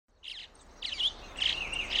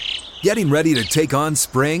Getting ready to take on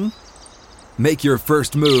spring? Make your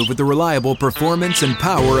first move with the reliable performance and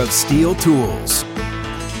power of Steel tools.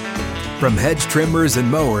 From hedge trimmers and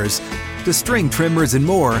mowers to string trimmers and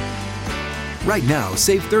more, right now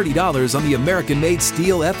save $30 on the American-made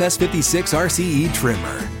Steel FS56 RCE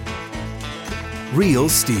trimmer. Real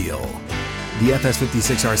Steel. The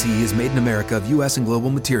FS56 RCE is made in America of U.S. and global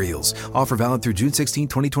materials. Offer valid through June 16,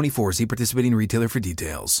 2024. See participating retailer for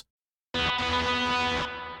details.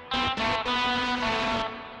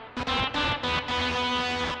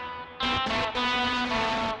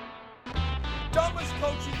 Dumbest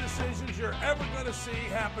coaching decisions you're ever going to see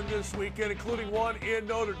happen this weekend, including one in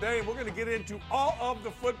Notre Dame. We're going to get into all of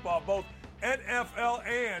the football, both NFL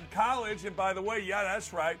and college. And by the way, yeah,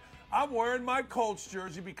 that's right, I'm wearing my Colts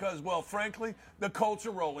jersey because, well, frankly, the Colts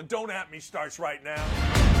are rolling. Don't At Me starts right now.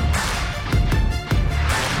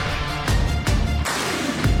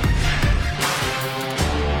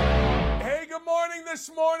 Hey, good morning. This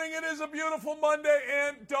morning it is a beautiful Monday,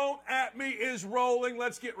 and Don't At Me is rolling.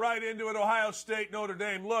 Let's get right into it. Ohio State, Notre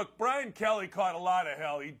Dame. Look, Brian Kelly caught a lot of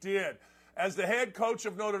hell. He did. As the head coach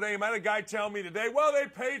of Notre Dame, I had a guy tell me today, well, they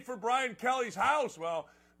paid for Brian Kelly's house. Well,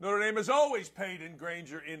 Notre Dame has always paid in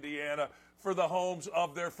Granger, Indiana, for the homes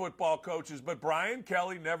of their football coaches. But Brian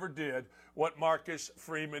Kelly never did what Marcus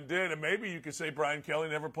Freeman did. And maybe you could say Brian Kelly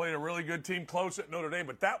never played a really good team close at Notre Dame,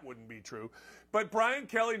 but that wouldn't be true. But Brian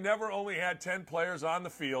Kelly never only had 10 players on the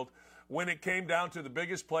field when it came down to the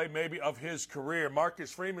biggest play maybe of his career. Marcus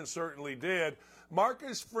Freeman certainly did.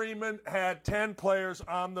 Marcus Freeman had 10 players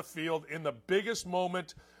on the field in the biggest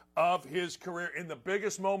moment of his career, in the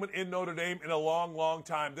biggest moment in Notre Dame in a long, long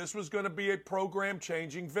time. This was going to be a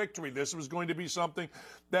program-changing victory. This was going to be something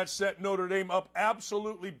that set Notre Dame up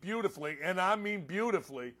absolutely beautifully, and I mean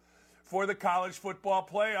beautifully, for the college football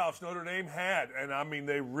playoffs. Notre Dame had, and I mean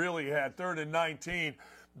they really had, 3rd and 19.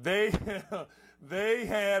 They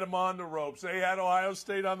had them on the ropes. They had Ohio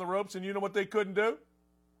State on the ropes, and you know what they couldn't do?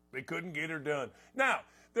 They couldn't get her done. Now,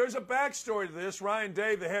 there's a backstory to this. Ryan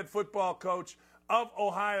Day, the head football coach of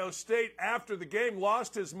Ohio State, after the game,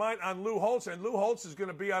 lost his mind on Lou Holtz, and Lou Holtz is going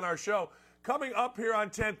to be on our show coming up here on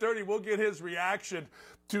 10:30. We'll get his reaction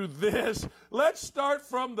to this. Let's start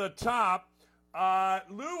from the top.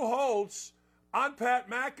 Lou Holtz on Pat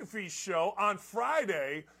McAfee's show on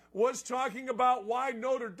Friday was talking about why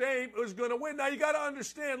Notre Dame was going to win. Now, you got to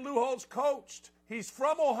understand, Lou Holtz coached. He's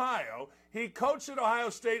from Ohio. He coached at Ohio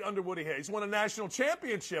State under Woody Hayes, won a national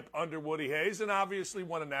championship under Woody Hayes, and obviously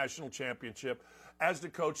won a national championship as the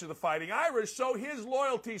coach of the Fighting Irish. So his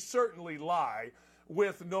loyalties certainly lie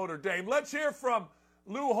with Notre Dame. Let's hear from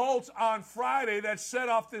Lou Holtz on Friday that set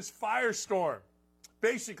off this firestorm.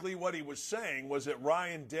 Basically, what he was saying was that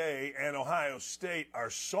Ryan Day and Ohio State are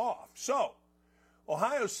soft. So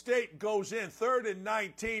Ohio State goes in 3rd and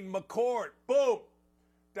 19, McCord, boom,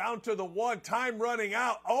 down to the 1, time running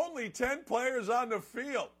out, only 10 players on the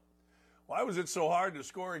field. Why was it so hard to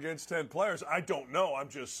score against 10 players? I don't know, I'm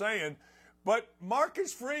just saying. But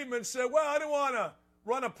Marcus Freeman said, well, I didn't want to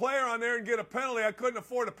run a player on there and get a penalty. I couldn't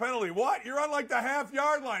afford a penalty. What? You're on like the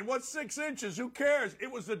half-yard line. What's 6 inches? Who cares?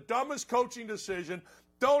 It was the dumbest coaching decision.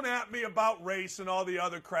 Don't at me about race and all the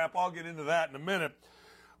other crap. I'll get into that in a minute.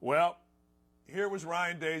 Well, here was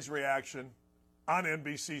Ryan Day's reaction on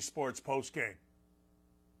NBC Sports postgame.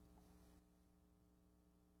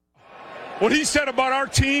 What he said about our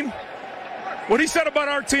team,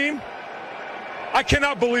 I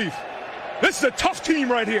cannot believe. This is a tough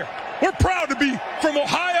team right here. We're proud to be from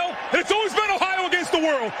Ohio, and it's always been Ohio against the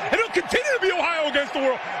world, and it'll continue to be Ohio against the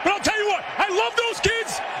world. But I'll tell you what, I love those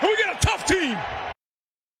kids, and we got a tough team.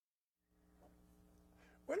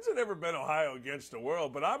 When's it ever been Ohio against the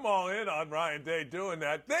world? But I'm all in on Ryan Day doing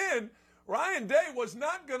that. Then Ryan Day was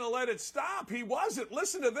not going to let it stop. He wasn't.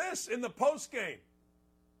 Listen to this in the postgame.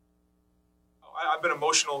 I've been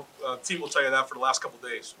emotional. Team will tell you that for the last couple of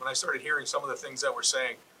days. When I started hearing some of the things that we're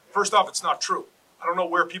saying, first off, it's not true. I don't know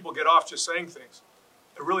where people get off just saying things.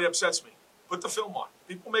 It really upsets me. Put the film on.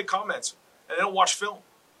 People make comments, and they don't watch film.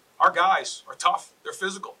 Our guys are tough. They're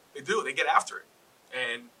physical. They do. They get after it.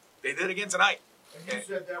 And they did again tonight. And you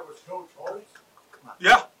said that was Coach Holtz?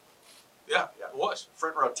 Yeah. Yeah, it was.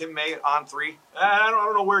 Front row, Tim May on 3. I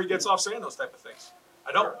don't know where he gets off saying those type of things.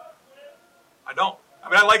 I don't. I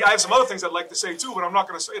mean, I have some other things I'd like to say too, but I'm not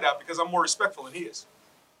going to say that because I'm more respectful than he is.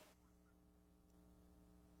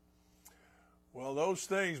 Well, those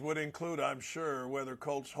things would include, I'm sure, whether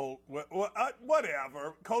Coach Holtz,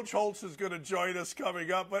 whatever. Coach Holtz is going to join us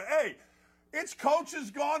coming up. But, hey, it's Coaches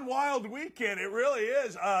Gone Wild weekend. It really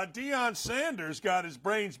is. Deion Sanders got his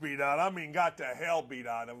brains beat out. I mean, got the hell beat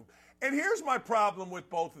out of him. And here's my problem with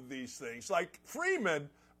both of these things. Like, Freeman,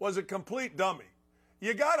 was a complete dummy.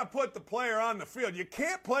 You got to put the player on the field. You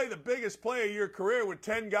can't play the biggest play of your career with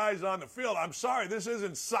 10 guys on the field. I'm sorry, this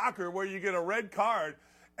isn't soccer where you get a red card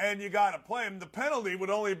and you got to play him. The penalty would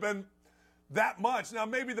only have been that much. Now,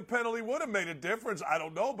 maybe the penalty would have made a difference. I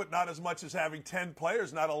don't know, but not as much as having 10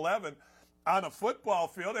 players, not 11, on a football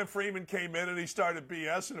field. And Freeman came in and he started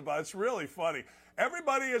BSing about it. It's really funny.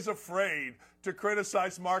 Everybody is afraid to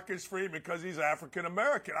criticize Marcus Freeman because he's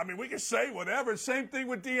African-American. I mean, we can say whatever. Same thing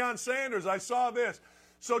with Deion Sanders. I saw this.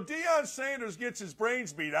 So Deion Sanders gets his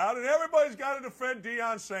brains beat out, and everybody's got to defend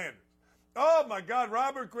Deion Sanders. Oh, my God,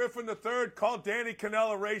 Robert Griffin III called Danny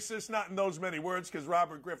Kanell a racist, not in those many words because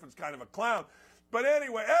Robert Griffin's kind of a clown. But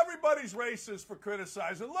anyway, everybody's racist for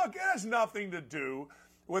criticizing. Look, it has nothing to do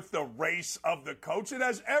with the race of the coach. It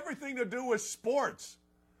has everything to do with sports.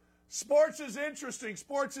 Sports is interesting.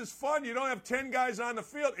 Sports is fun. You don't have 10 guys on the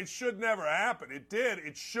field. It should never happen. It did.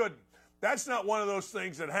 It shouldn't. That's not one of those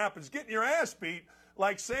things that happens. Getting your ass beat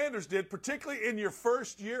like Sanders did, particularly in your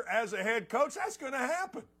first year as a head coach, that's going to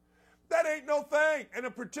happen. That ain't no thing.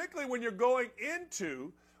 And particularly when you're going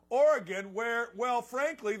into Oregon where, well,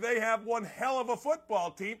 frankly, they have one hell of a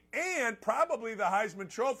football team and probably the Heisman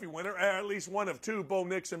Trophy winner, or at least one of two, Bo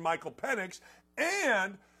Nix and Michael Penix.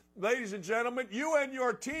 And ladies and gentlemen, you and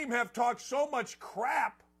your team have talked so much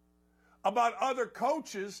crap about other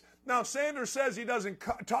coaches. Now, Sanders says he doesn't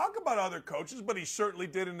talk about other coaches, but he certainly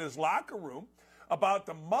did in his locker room about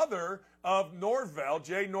the mother of Norvell.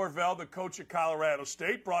 Jay Norvell, the coach at Colorado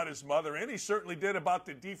State, brought his mother in. He certainly did about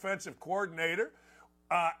the defensive coordinator,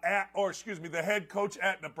 the head coach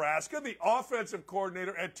at Nebraska, the offensive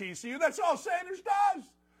coordinator at TCU. That's all Sanders does.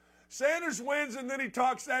 Sanders wins, and then he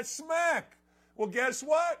talks that smack. Well, guess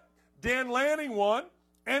what? Dan Lanning won,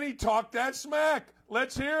 and he talked that smack.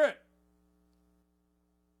 Let's hear it.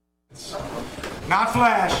 Not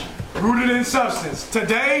flash, rooted in substance.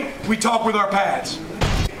 Today, we talk with our pads.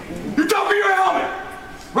 You talk with your helmet,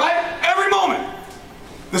 right? Every moment.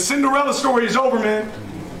 The Cinderella story is over, man.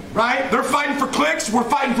 Right? They're fighting for clicks, we're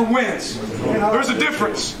fighting for wins. There's a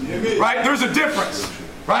difference, right? There's a difference.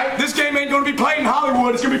 Right? This game ain't going to be played in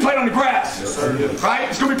Hollywood. It's going to be played on the grass. Right?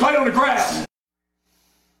 It's going to be played on the grass.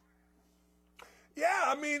 Yeah,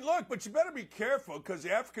 I mean, look, but you better be careful because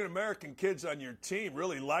the African-American kids on your team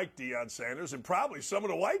really like Deion Sanders and probably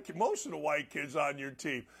most of the white kids on your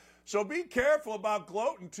team. So be careful about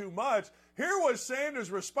gloating too much. Here was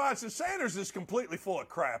Sanders' response, and Sanders is completely full of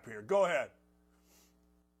crap here. Go ahead.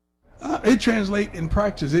 It translates in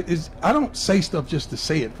practice. I don't say stuff just to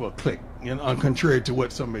say it for a click, contrary to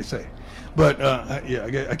what some may say. But,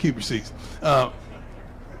 I keep receipts.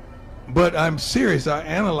 But I'm serious. I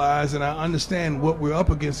analyze and I understand what we're up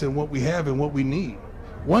against and what we have and what we need.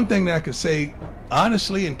 One thing that I could say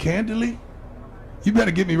honestly and candidly, you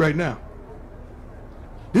better get me right now.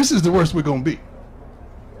 This is the worst we're going to be.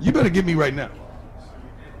 You better get me right now.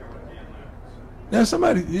 Now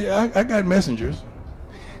I got messengers.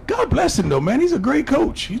 God bless him though, man. He's a great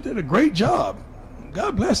coach. He did a great job.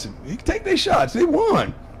 God bless him. He can take their shots. They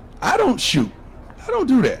won. I don't shoot. I don't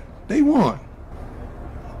do that. They won.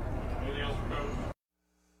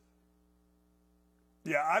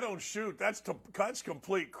 Yeah, I don't shoot. That's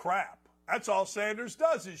complete crap. That's all Sanders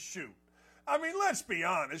does is shoot. I mean, let's be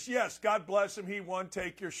honest. Yes, God bless him. He won.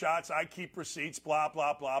 Take your shots. I keep receipts. Blah,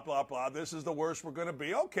 blah, blah, blah, blah. This is the worst we're going to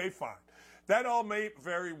be. Okay, fine. That all may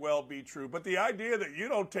very well be true. But the idea that you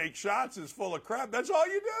don't take shots is full of crap. That's all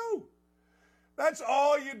you do. That's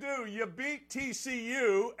all you do. You beat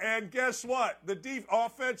TCU, and guess what? The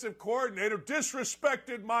offensive coordinator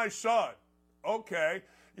disrespected my son. Okay.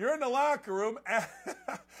 You're in the locker room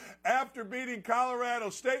after beating Colorado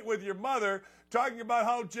State with your mother, talking about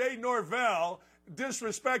how Jay Norvell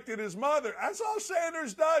disrespected his mother. That's all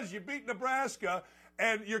Sanders does. You beat Nebraska,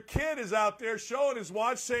 and your kid is out there showing his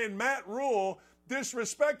watch saying Matt Rule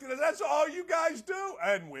disrespected us. That's all you guys do.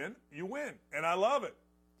 And win. You win. And I love it.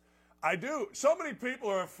 I do. So many people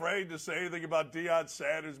are afraid to say anything about Deion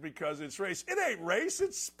Sanders because it's race. It ain't race.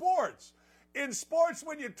 It's sports. In sports,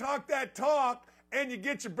 when you talk that talk, and you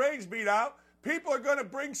get your brains beat out, people are going to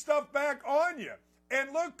bring stuff back on you.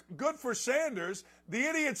 And look, good for Sanders. The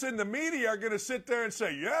idiots in the media are going to sit there and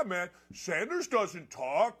say, yeah, man, Sanders doesn't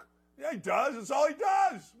talk. Yeah, he does. That's all he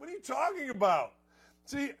does. What are you talking about?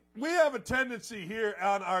 See, we have a tendency here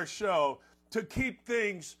on our show to keep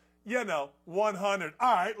things, 100.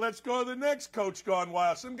 All right, let's go to the next coach gone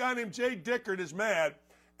wild. Some guy named Jay Dickert is mad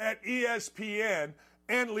at ESPN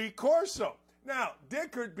and Lee Corso. Now,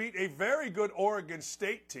 Dickert beat a very good Oregon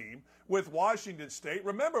State team with Washington State.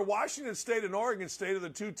 Remember, Washington State and Oregon State are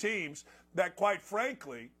the two teams that, quite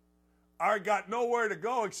frankly, are got nowhere to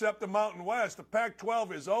go except the Mountain West. The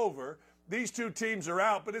Pac-12 is over. These two teams are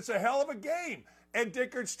out, but it's a hell of a game. And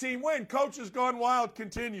Dickert's team win. Coach has gone wild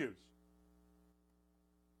continues.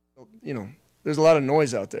 You know, there's a lot of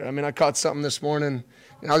noise out there. I mean, I caught something this morning,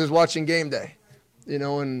 and I was just watching Game Day, you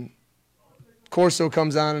know, and Corso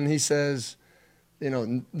comes on and he says, you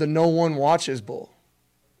know, the no one watches bull.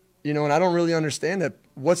 You know, and I don't really understand that.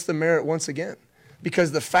 What's the merit once again?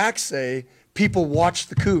 Because the facts say people watch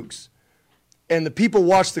the Cougs. And the people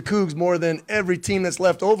watch the Cougs more than every team that's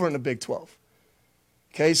left over in the Big 12.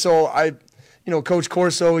 Okay, so Coach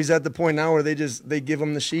Corso, he's at the point now where they give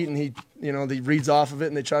him the sheet and he reads off of it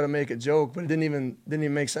and they try to make a joke, but it didn't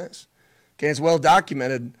even make sense. Okay, it's well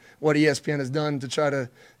documented what ESPN has done to try to,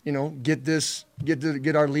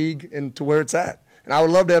 get our league into where it's at. And I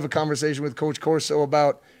would love to have a conversation with Coach Corso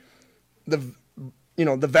about the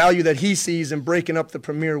value that he sees in breaking up the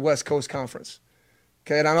premier West Coast Conference.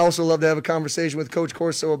 Okay, and I'd also love to have a conversation with Coach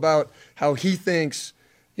Corso about how he thinks,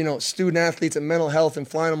 student athletes and mental health and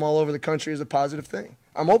flying them all over the country is a positive thing.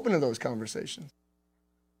 I'm open to those conversations.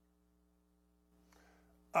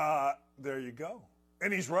 There you go.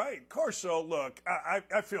 And he's right. Corso, look,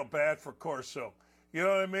 I feel bad for Corso. You know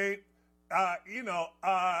what I mean? I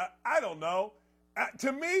don't know.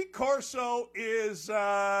 To me, Corso is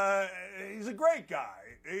he's a great guy.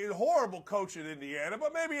 He's a horrible coach at Indiana,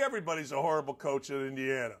 but maybe everybody's a horrible coach at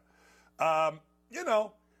Indiana. But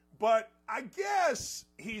I guess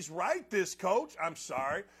he's right, this coach. I'm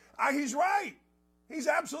sorry. He's right. He's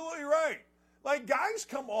absolutely right. Like, guys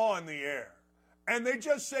come on the air, and they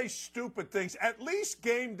just say stupid things. At least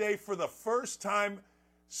Game Day, for the first time,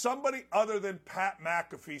 somebody other than Pat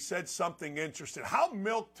McAfee said something interesting. How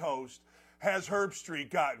milquetoast has Herb Street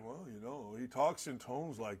gotten? Well, he talks in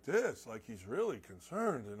tones like this, like he's really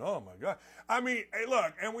concerned, and oh my God. I mean, hey,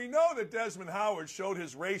 look, and we know that Desmond Howard showed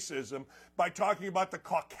his racism by talking about the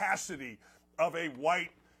caucasity of a white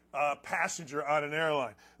passenger on an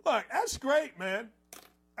airline. Look, that's great, man.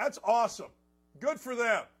 That's awesome. Good for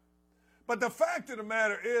them. But the fact of the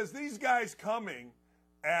matter is, these guys coming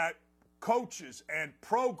at coaches and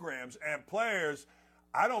programs and players,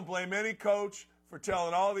 I don't blame any coach for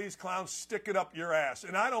telling all these clowns, stick it up your ass.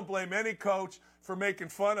 And I don't blame any coach for making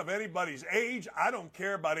fun of anybody's age. I don't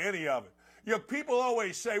care about any of it. People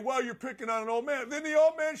always say, well, you're picking on an old man. Then the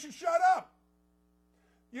old man should shut up.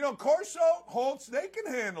 Corso, Holtz, they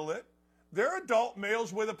can handle it. They're adult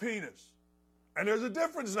males with a penis. And there's a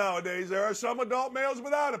difference nowadays. There are some adult males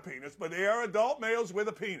without a penis, but they are adult males with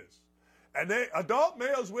a penis. And adult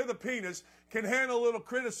males with a penis can handle a little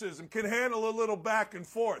criticism, can handle a little back and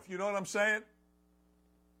forth. You know what I'm saying?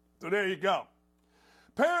 So there you go.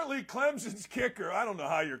 Apparently, Clemson's kicker, I don't know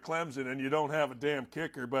how you're Clemson and you don't have a damn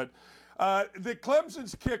kicker, but the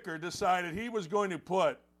Clemson's kicker decided he was going to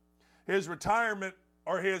put his retirement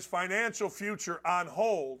or his financial future on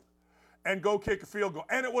hold and go kick a field goal.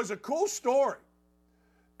 And it was a cool story.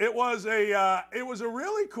 It was a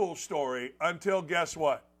really cool story until, guess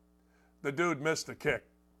what? The dude missed the kick.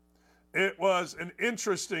 It was an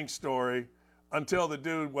interesting story until the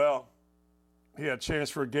dude, he had a chance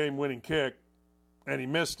for a game-winning kick, and he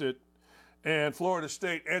missed it. And Florida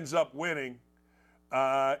State ends up winning.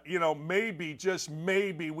 Maybe, just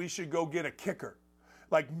maybe, we should go get a kicker.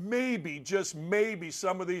 Like maybe, just maybe,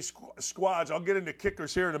 some of these squads, I'll get into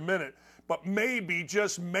kickers here in a minute, but maybe,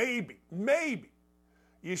 just maybe,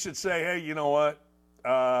 you should say, hey, you know what?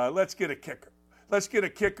 Let's get a kicker. Let's get a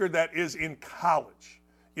kicker that is in college.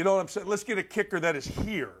 You know what I'm saying? Let's get a kicker that is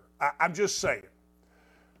here. I'm just saying.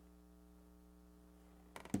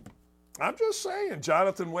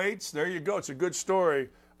 Jonathan Waits, there you go. It's a good story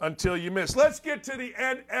until you miss. Let's get to the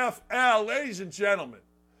NFL. Ladies and gentlemen,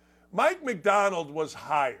 Mike Macdonald was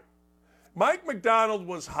hired.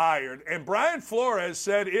 And Brian Flores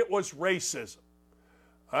said it was racism.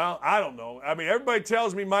 Well, I don't know. I mean, everybody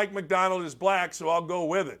tells me Mike Macdonald is black, so I'll go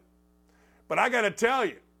with it. But I got to tell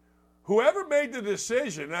you, whoever made the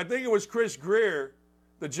decision, and I think it was Chris Greer,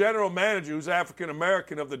 the general manager who's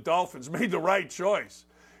African-American of the Dolphins, made the right choice.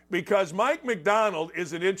 Because Mike Macdonald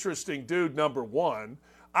is an interesting dude, number one.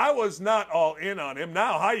 I was not all in on him.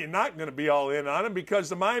 Now, how are you not going to be all in on him? Because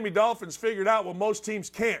the Miami Dolphins figured out what most teams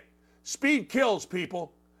can't. Speed kills,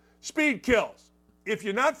 people. Speed kills. If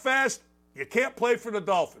you're not fast, you can't play for the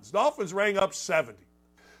Dolphins. Dolphins rang up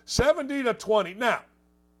 70-20. Now,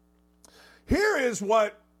 here is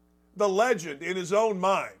what the legend in his own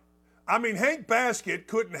mind. I mean, Hank Baskett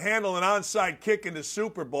couldn't handle an onside kick in the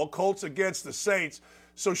Super Bowl, Colts against the Saints.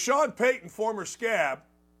 So Sean Payton, former Scab,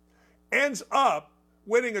 ends up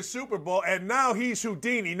winning a Super Bowl, and now he's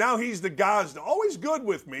Houdini. Now he's the Gazda. Always good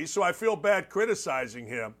with me, so I feel bad criticizing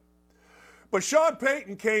him. But Sean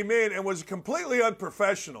Payton came in and was completely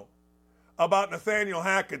unprofessional about Nathaniel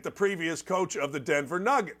Hackett, the previous coach of the Denver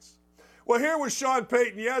Nuggets. Well, here was Sean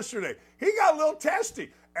Payton yesterday. He got a little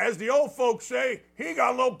testy. As the old folks say, he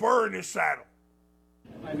got a little burr in his saddle.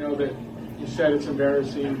 I know that you said it's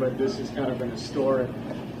embarrassing, but this is kind of an historic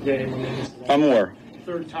game. I mean, it's I'm more.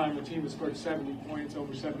 third time the team has scored 70 points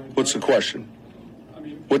over 7. What's the question? I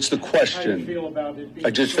mean, What's the question? How do you feel about it being I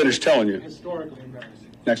just finished telling you. Historically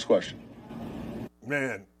embarrassing. Next question.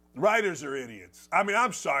 Man, writers are idiots. I mean,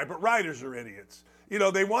 I'm sorry, but writers are idiots. You know,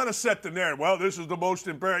 they want to set the narrative. Well, this is the most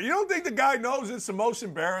embarrassing. You don't think the guy knows it's the most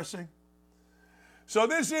embarrassing? So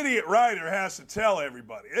this idiot writer has to tell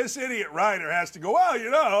everybody. This idiot writer has to go, well, you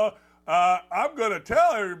know, I'm going to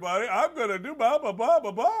tell everybody. I'm going to do blah, blah, blah,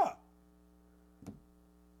 blah, blah.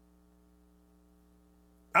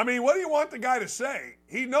 I mean, what do you want the guy to say?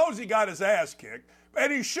 He knows he got his ass kicked,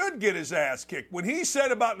 and he should get his ass kicked. When he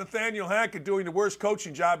said about Nathaniel Hackett doing the worst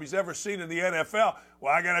coaching job he's ever seen in the NFL,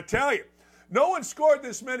 well, I got to tell you, no one scored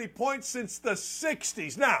this many points since the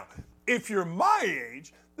 60s. Now, if you're my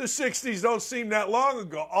age, the 60s don't seem that long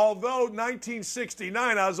ago. Although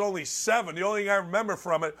 1969, I was only 7. The only thing I remember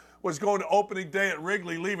from it was going to opening day at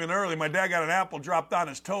Wrigley, leaving early. My dad got an apple dropped on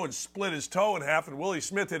his toe and split his toe in half, and Willie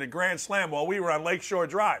Smith hit a grand slam while we were on Lakeshore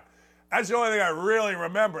Drive. That's the only thing I really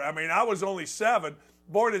remember. I mean, I was only 7,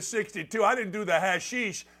 born in 62. I didn't do the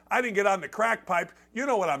hashish. I didn't get on the crack pipe. You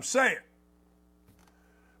know what I'm saying.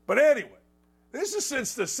 But anyway, this is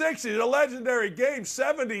since the 60s, a legendary game,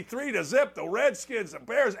 73-0. The Redskins, the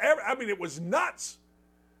Bears, I mean, it was nuts,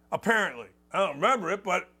 apparently. I don't remember it,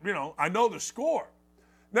 but, you know, I know the score.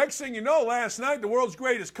 Next thing you know, last night, the world's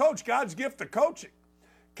greatest coach, God's gift to coaching,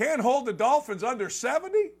 can't hold the Dolphins under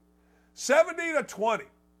 70? 70-20.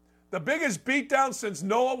 The biggest beatdown since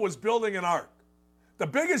Noah was building an ark. The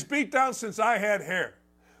biggest beatdown since I had hair.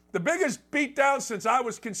 The biggest beatdown since I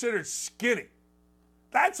was considered skinny.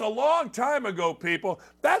 That's a long time ago, people.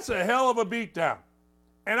 That's a hell of a beatdown.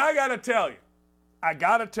 And I got to tell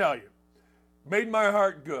you, made my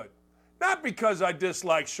heart good. Not because I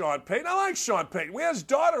dislike Sean Payton. I like Sean Payton. We had his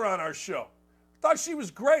daughter on our show. Thought she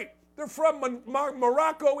was great. They're from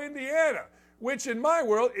Morocco, Indiana, which in my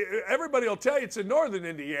world, everybody will tell you it's in northern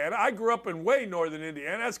Indiana. I grew up in way northern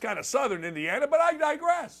Indiana. That's kind of southern Indiana, but I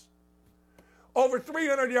digress. Over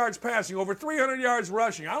 300 yards passing, over 300 yards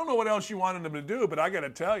rushing. I don't know what else you wanted him to do, but I got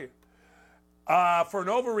to tell you. For an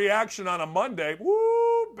overreaction on a Monday,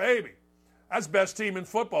 woo, baby. That's best team in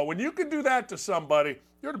football. When you can do that to somebody,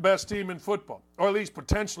 you're the best team in football, or at least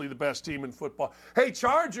potentially the best team in football. Hey,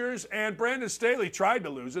 Chargers and Brandon Staley tried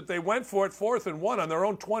to lose it. They went for it 4th and 1 on their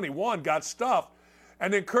own 21, got stuffed.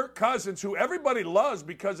 And then Kirk Cousins, who everybody loves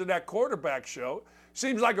because of that quarterback show,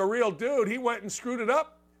 seems like a real dude. He went and screwed it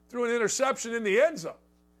up, threw an interception in the end zone.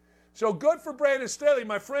 So good for Brandon Staley.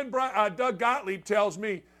 My friend Doug Gottlieb tells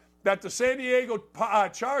me that the San Diego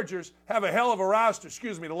Chargers have a hell of a roster.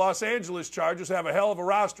 The Los Angeles Chargers have a hell of a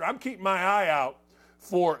roster. I'm keeping my eye out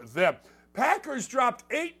for them. Packers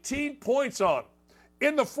dropped 18 points on them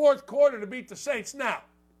in the 4th quarter to beat the Saints. Now,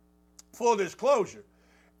 full disclosure,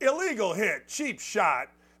 illegal hit, cheap shot.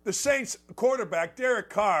 The Saints quarterback, Derek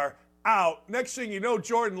Carr, out. Next thing you know,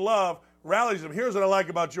 Jordan Love rallies him. Here's what I like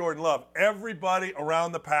about Jordan Love. Everybody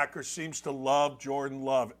around the Packers seems to love Jordan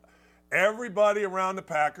Love. Everybody around the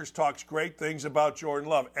Packers talks great things about Jordan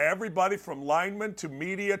Love. Everybody from linemen to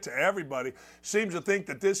media to everybody seems to think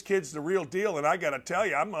that this kid's the real deal, and I got to tell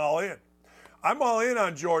you, I'm all in. I'm all in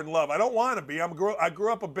on Jordan Love. I don't want to be. I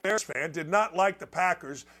grew up a Bears fan, did not like the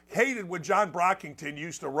Packers, hated when John Brockington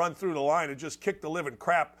used to run through the line and just kick the living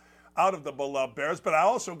crap out of the beloved Bears, but I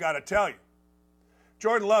also got to tell you,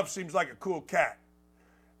 Jordan Love seems like a cool cat.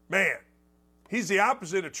 Man. He's the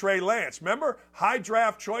opposite of Trey Lance. Remember? High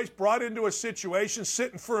draft choice, brought into a situation,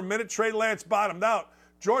 sitting for a minute. Trey Lance bottomed out.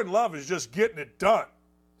 Jordan Love is just getting it done.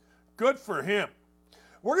 Good for him.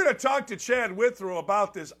 We're going to talk to Chad Withrow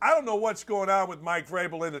about this. I don't know what's going on with Mike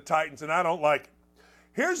Vrabel and the Titans, and I don't like it.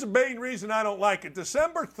 Here's the main reason I don't like it.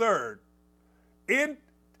 December 3rd in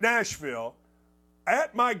Nashville,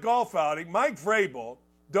 at my golf outing, Mike Vrabel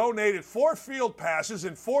donated 4 field passes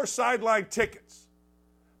and 4 sideline tickets.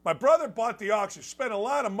 My brother bought the auction, spent a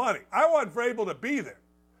lot of money. I want Vrabel to be there.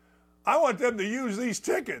 I want them to use these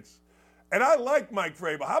tickets. And I like Mike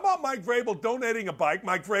Vrabel. How about Mike Vrabel donating a bike?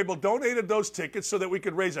 Mike Vrabel donated those tickets so that we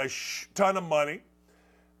could raise a ton of money.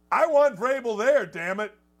 I want Vrabel there, damn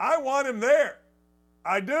it. I want him there.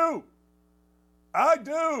 I do.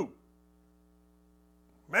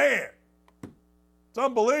 Man, it's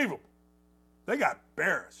unbelievable. They got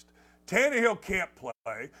embarrassed. Tannehill can't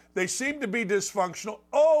play. They seem to be dysfunctional.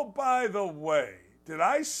 Oh, by the way, did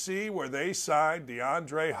I see where they signed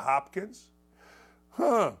DeAndre Hopkins?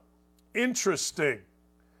 Interesting.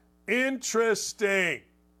 Interesting.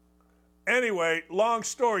 Anyway, long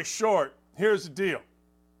story short, here's the deal.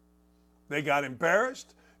 They got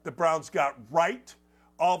embarrassed. The Browns got right.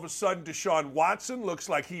 All of a sudden, Deshaun Watson looks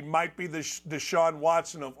like he might be the Deshaun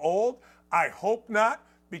Watson of old. I hope not,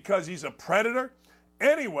 because he's a predator.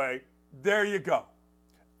 Anyway, there you go.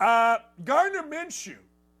 Gardner Minshew.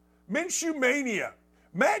 Minshew mania.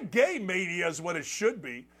 Matt Gay mania is what it should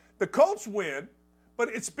be. The Colts win, but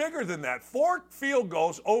it's bigger than that. 4 field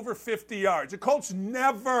goals over 50 yards. The Colts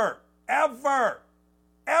never, ever,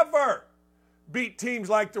 ever beat teams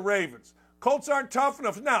like the Ravens. Colts aren't tough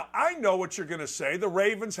enough. Now, I know what you're going to say. The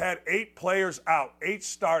Ravens had 8 players out, 8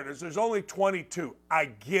 starters. There's only 22. I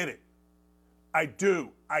get it. I do.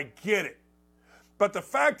 I get it. But the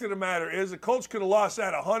fact of the matter is the Colts could have lost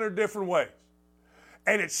that 100 different ways.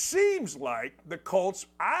 And it seems like the Colts,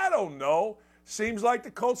 I don't know, seems like the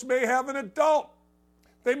Colts may have an adult.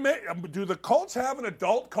 Do the Colts have an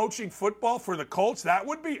adult coaching football for the Colts? That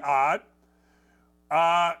would be odd.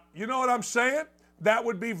 You know what I'm saying? That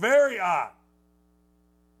would be very odd.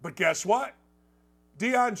 But guess what?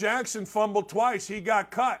 Deion Jackson fumbled twice. He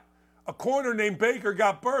got cut. A corner named Baker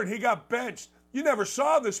got burned. He got benched. You never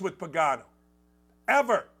saw this with Pagano.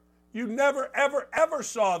 Ever. You never, ever, ever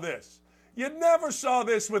saw this. You never saw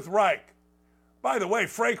this with Reich. By the way,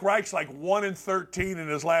 Frank Reich's like 1-13 in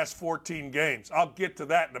his last 14 games. I'll get to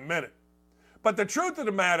that in a minute. But the truth of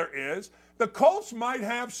the matter is, the Colts might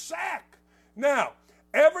have Sack. Now,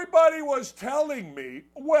 everybody was telling me,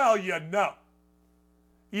 well, you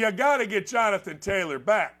got to get Jonathan Taylor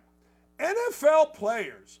back. NFL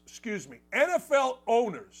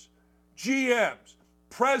owners, GMs,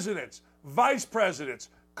 presidents, vice presidents,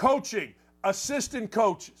 coaching, assistant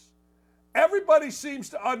coaches. Everybody seems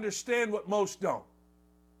to understand what most don't.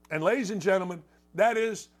 And ladies and gentlemen, that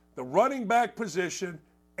is the running back position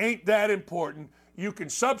ain't that important. You can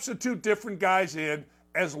substitute different guys in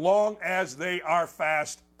as long as they are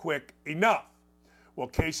fast, quick enough. Well,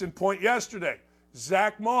 case in point yesterday,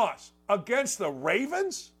 Zach Moss against the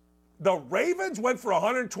Ravens. The Ravens went for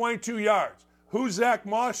 122 yards. Who's Zach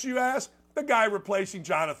Moss, you ask? The guy replacing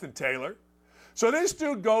Jonathan Taylor. So this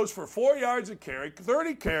dude goes for 4 yards a carry,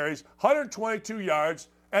 30 carries, 122 yards,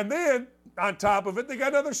 and then on top of it, they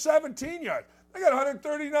got another 17 yards. They got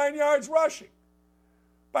 139 yards rushing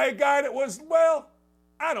by a guy that was, well,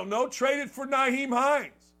 I don't know, traded for Nyheim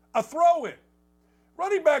Hines, a throw-in.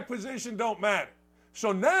 Running back position don't matter.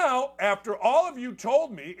 So now, after all of you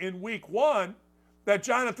told me in week 1 that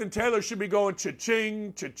Jonathan Taylor should be going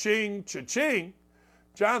cha-ching, cha-ching, cha-ching,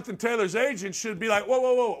 Jonathan Taylor's agent should be like,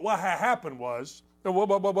 whoa. What happened was,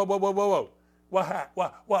 whoa. What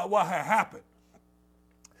happened?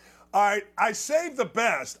 All right, I saved the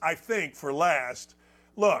best, I think, for last.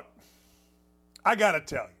 Look, I got to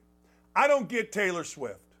tell you, I don't get Taylor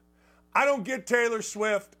Swift. I don't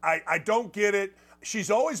get it.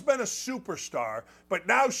 She's always been a superstar, but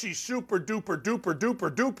now she's super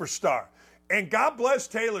duper star. And God bless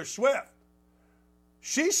Taylor Swift.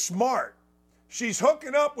 She's smart. She's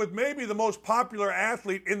hooking up with maybe the most popular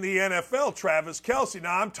athlete in the NFL, Travis Kelce.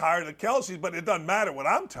 Now, I'm tired of the Kelces, but it doesn't matter what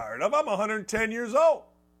I'm tired of. I'm 110 years old.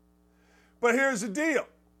 But here's the deal.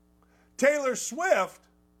 Taylor Swift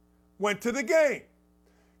went to the game.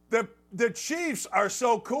 The Chiefs are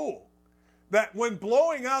so cool that when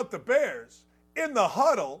blowing out the Bears, in the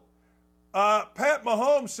huddle, Pat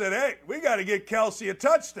Mahomes said, hey, we got to get Kelce a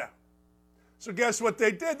touchdown. So guess what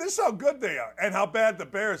they did? This is how good they are and how bad the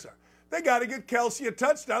Bears are. They got to get Kelce a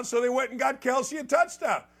touchdown, so they went and got Kelce a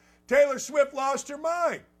touchdown. Taylor Swift lost her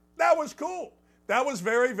mind. That was cool. That was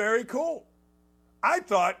very, very cool. I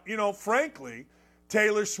thought, frankly,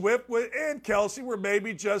 Taylor Swift and Kelce were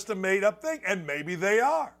maybe just a made-up thing, and maybe they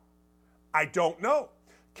are. I don't know.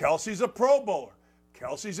 Kelce's a Pro Bowler.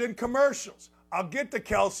 Kelce's in commercials. I'll get to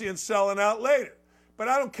Kelce and selling out later. But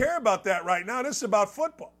I don't care about that right now. This is about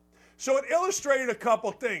football. So it illustrated a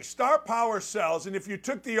couple things. Star power sells, and if you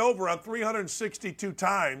took the over on 362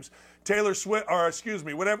 times, Taylor Swift,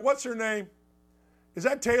 what's her name? Is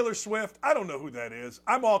that Taylor Swift? I don't know who that is.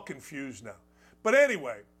 I'm all confused now. But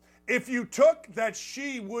anyway, if you took that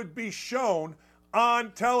she would be shown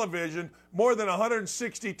on television more than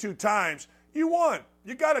 162 times, you won.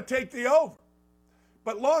 You got to take the over.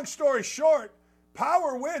 But long story short,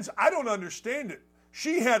 power wins. I don't understand it.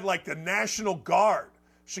 She had like the National Guard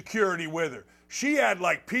security with her. She had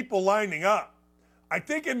like people lining up. I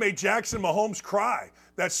think it made Jackson Mahomes cry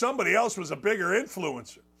that somebody else was a bigger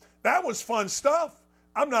influencer. That was fun stuff.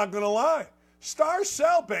 I'm not going to lie. Stars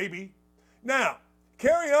sell, baby. Now,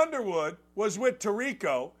 Carrie Underwood was with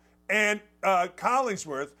Tirico and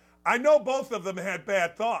Collingsworth. I know both of them had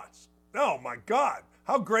bad thoughts. Oh, my God.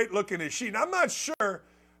 How great looking is she? And I'm not sure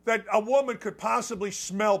that a woman could possibly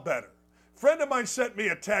smell better. A friend of mine sent me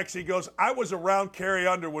a text. He goes, I was around Carrie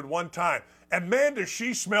Underwood one time, and man, does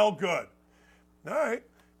she smell good. All right.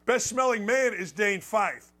 Best smelling man is Dane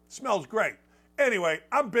Fife. Smells great. Anyway,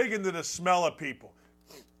 I'm big into the smell of people.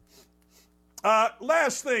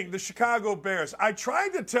 Last thing, the Chicago Bears. I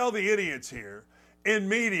tried to tell the idiots here in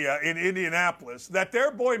media in Indianapolis that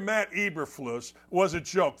their boy Matt Eberflus was a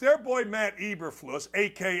joke. Their boy Matt Eberflus,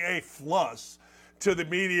 a.k.a. Fluss, to the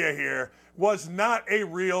media here, was not a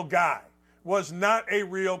real guy, was not a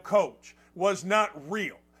real coach, was not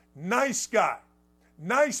real. Nice guy,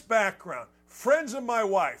 nice background. Friends of my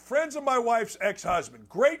wife, friends of my wife's ex-husband,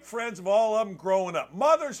 great friends of all of them growing up.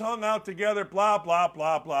 Mothers hung out together, blah, blah,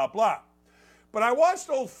 blah, blah, blah. But I watched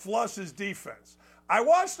old Fluss's defense. I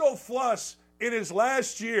watched old Fluss in his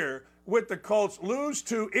last year with the Colts lose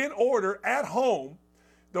to, in order, at home,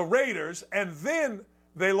 the Raiders, and then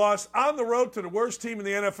they lost on the road to the worst team in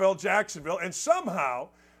the NFL, Jacksonville, and somehow,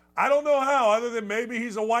 I don't know how, other than maybe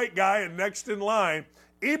he's a white guy and next in line,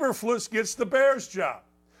 Eberflus gets the Bears job.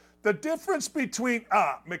 The difference between,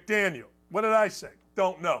 McDaniel, what did I say?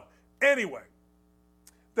 Don't know. Anyway,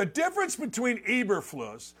 the difference between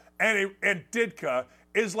Eberflus and Ditka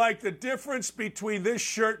is like the difference between this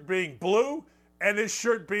shirt being blue and this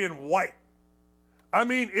shirt being white. I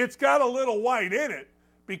mean, it's got a little white in it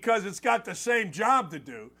because it's got the same job to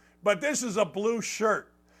do, but this is a blue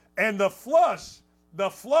shirt. And the Fluss,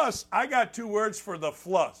 I got two words for the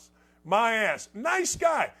Fluss. My ass. Nice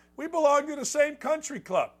guy. We belong to the same country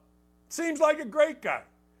club. Seems like a great guy,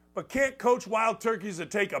 but can't coach wild turkeys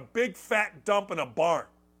that take a big fat dump in a barn.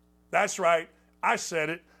 That's right. I said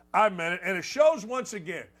it. I meant it. And it shows once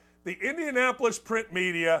again, the Indianapolis print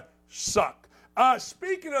media suck.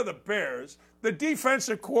 Speaking of the Bears, the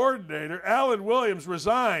defensive coordinator, Alan Williams,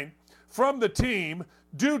 resigned from the team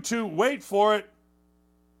due to, wait for it,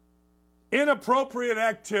 inappropriate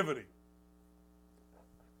activity.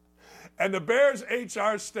 And the Bears'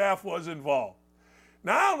 HR staff was involved.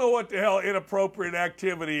 Now, I don't know what the hell inappropriate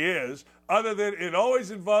activity is, other than it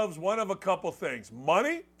always involves one of a couple things.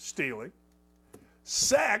 Money, stealing.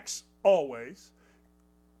 Sex, always.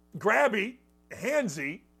 Grabby,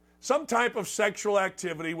 handsy, some type of sexual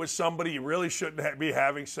activity with somebody you really shouldn't be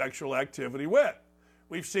having sexual activity with.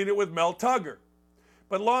 We've seen it with Mel Tugger.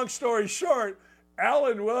 But long story short,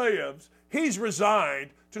 Alan Williams, he's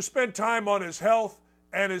resigned to spend time on his health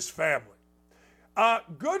and his family.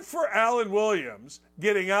 Good for Alan Williams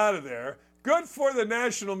getting out of there. Good for the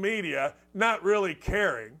national media not really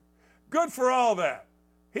caring. Good for all that.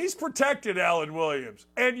 He's protected Alan Williams,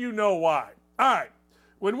 and you know why. All right,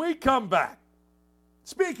 when we come back,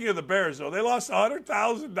 speaking of the Bears, though, they lost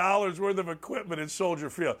 $100,000 worth of equipment in Soldier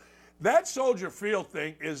Field. That Soldier Field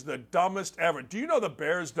thing is the dumbest ever. Do you know the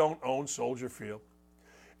Bears don't own Soldier Field?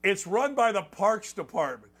 It's run by the Parks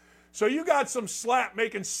Department. So you got some slap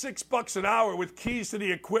making $6 an hour with keys to the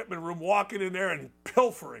equipment room walking in there and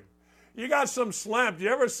pilfering. You got some slap. Do you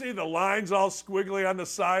ever see the lines all squiggly on the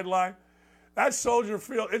sideline? That's Soldier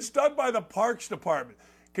Field. It's done by the Parks Department.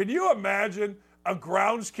 Can you imagine a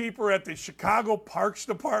groundskeeper at the Chicago Parks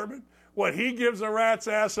Department? What he gives a rat's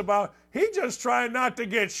ass about? He just trying not to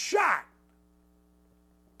get shot.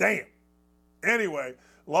 Damn. Anyway,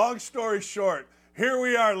 long story short, here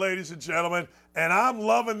we are, ladies and gentlemen, and I'm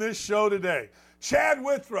loving this show today. Chad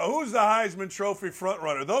Withrow, who's the Heisman Trophy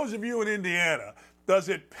frontrunner? Those of you in Indiana, does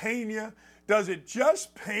it pain you? Does it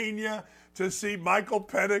just pain you to see Michael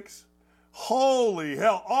Penix? Holy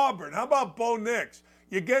hell. Auburn, how about Bo Nix?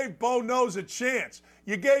 You gave Bo Nose a chance.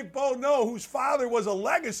 You gave Bo Nose, whose father was a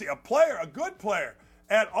legacy, a player, a good player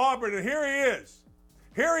at Auburn, and here he is.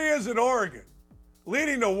 Here he is in Oregon,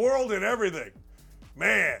 leading the world in everything.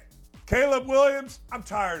 Man, Caleb Williams, I'm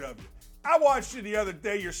tired of you. I watched you the other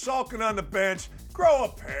day. You're sulking on the bench. Grow a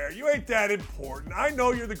pair. You ain't that important. I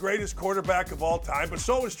know you're the greatest quarterback of all time, but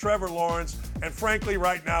so is Trevor Lawrence, and frankly,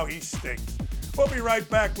 right now, he stinks. We'll be right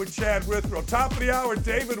back with Chad Withrow. Top of the hour,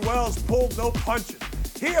 David Wells pulled no punches.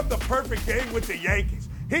 He had the perfect game with the Yankees.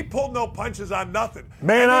 He pulled no punches on nothing.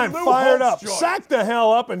 Man, I'm fired up. Joined. Sack the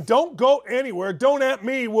hell up and don't go anywhere. Don't at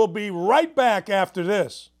me. We'll be right back after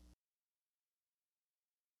this.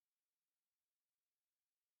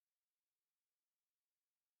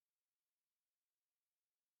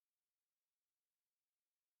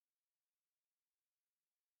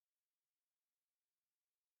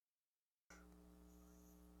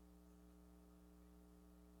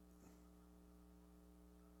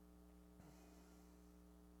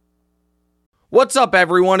 What's up,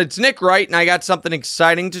 everyone? It's Nick Wright, and I got something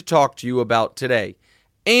exciting to talk to you about today.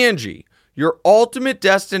 Angie, your ultimate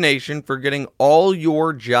destination for getting all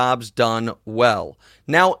your jobs done well.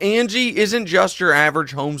 Now, Angie isn't just your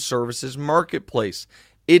average home services marketplace.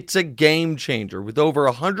 It's a game changer with over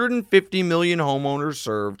 150 million homeowners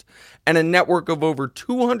served and a network of over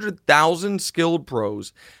 200,000 skilled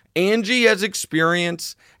pros. Angie has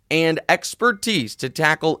experience and expertise to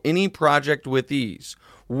tackle any project with ease.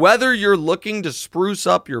 Whether you're looking to spruce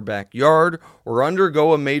up your backyard or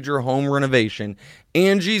undergo a major home renovation,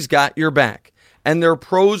 Angie's got your back. And their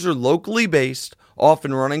pros are locally based,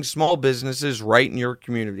 often running small businesses right in your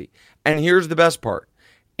community. And here's the best part.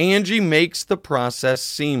 Angie makes the process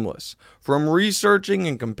seamless. From researching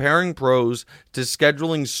and comparing pros to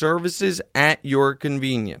scheduling services at your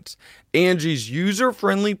convenience. Angie's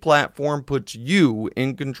user-friendly platform puts you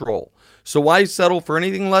in control. So why settle for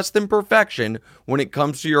anything less than perfection when it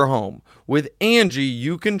comes to your home? With Angie,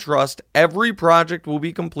 you can trust every project will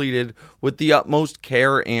be completed with the utmost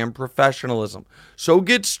care and professionalism. So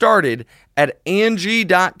get started at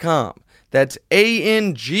Angie.com. That's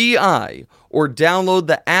ANGI, or download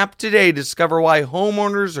the app today to discover why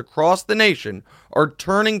homeowners across the nation are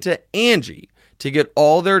turning to Angie to get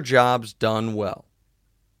all their jobs done well.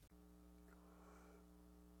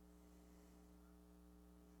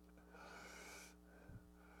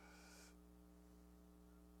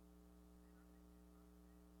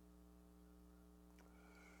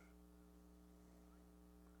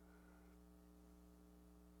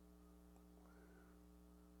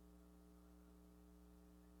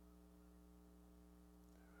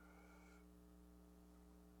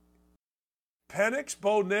 Penix,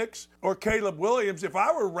 Bo Nix, or Caleb Williams, if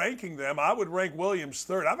I were ranking them, I would rank Williams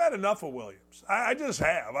third. I've had enough of Williams. I just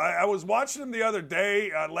have. I was watching him the other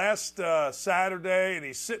day, last Saturday, and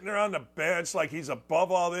he's sitting there on the bench like he's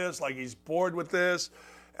above all this, like he's bored with this.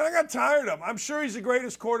 And I got tired of him. I'm sure he's the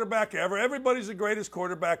greatest quarterback ever. Everybody's the greatest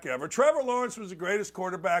quarterback ever. Trevor Lawrence was the greatest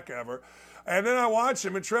quarterback ever. And then I watch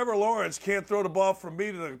him, and Trevor Lawrence can't throw the ball from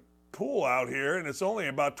me to the pool out here, and it's only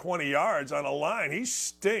about 20 yards on a line. He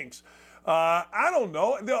stinks. I don't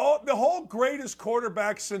know. The whole greatest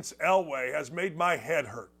quarterback since Elway has made my head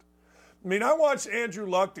hurt. I mean, I watched Andrew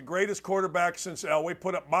Luck, the greatest quarterback since Elway,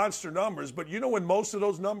 put up monster numbers, but you know when most of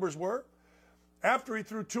those numbers were? After he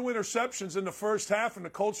threw 2 interceptions in the first half and the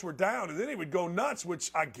Colts were down, and then he would go nuts,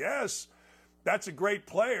 which I guess that's a great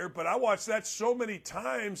player, but I watched that so many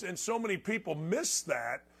times and so many people miss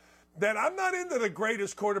that I'm not into the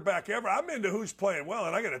greatest quarterback ever. I'm into who's playing well,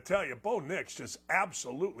 and I got to tell you, Bo Nix just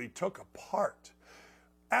absolutely took apart,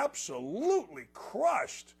 absolutely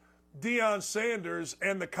crushed Deion Sanders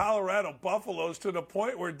and the Colorado Buffaloes to the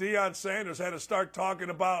point where Deion Sanders had to start talking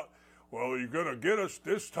about, well, you're going to get us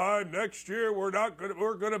this time next year. We're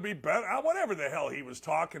going to be better. Whatever the hell he was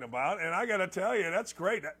talking about. And I got to tell you, that's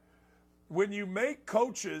great. When you make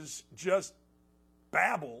coaches just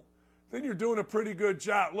babble, then you're doing a pretty good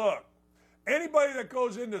job. Look, anybody that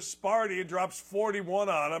goes into Sparty and drops 41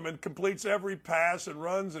 on them and completes every pass and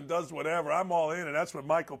runs and does whatever, I'm all in, and that's what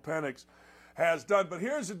Michael Penix has done. But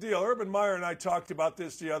here's the deal. Urban Meyer and I talked about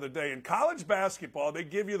this the other day. In college basketball, they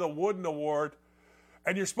give you the Wooden Award,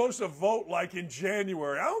 and you're supposed to vote like in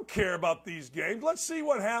January. I don't care about these games. Let's see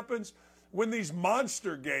what happens when these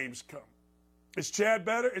monster games come. Is Chad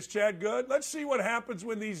better? Is Chad good? Let's see what happens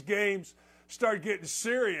when these games start getting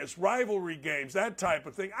serious, rivalry games, that type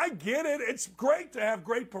of thing. I get it. It's great to have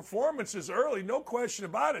great performances early, no question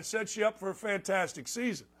about it. Sets you up for a fantastic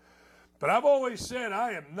season. But I've always said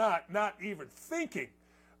I am not even thinking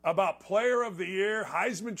about Player of the Year,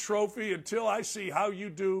 Heisman Trophy, until I see how you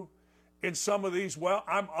do in some of these. Well,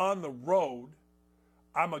 I'm on the road.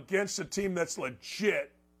 I'm against a team that's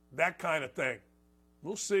legit, that kind of thing.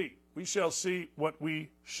 We'll see. We shall see what we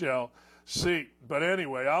shall see. But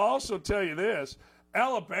anyway, I'll also tell you this.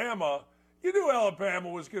 Alabama, you knew Alabama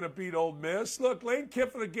was going to beat Ole Miss. Look, Lane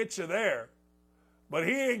Kiffin will get you there, but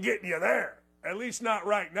he ain't getting you there, at least not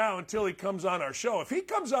right now until he comes on our show. If he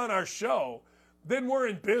comes on our show, then we're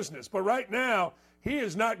in business. But right now, he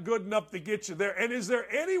is not good enough to get you there. And is there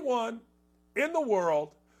anyone in the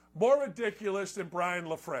world more ridiculous than Brian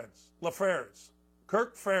LaFerentz,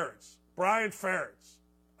 Kirk Ferentz, Brian Ferentz?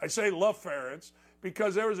 I say LaFerentz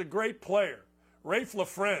because there was a great player, Rafe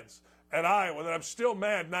LaFrentz, at Iowa, that I'm still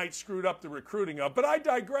mad Knight screwed up the recruiting of. But I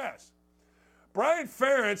digress. Brian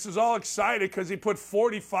Ferentz is all excited because he put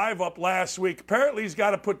 45 up last week. Apparently he's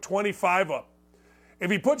got to put 25 up.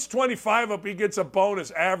 If he puts 25 up, he gets a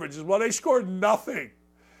bonus averages. Well, they scored nothing.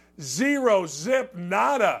 0, zip,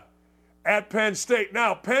 nada at Penn State.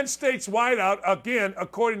 Now, Penn State's wideout, again,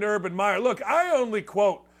 according to Urban Meyer. Look, I only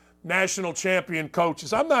quote national champion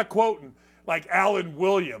coaches. I'm not quoting like Alan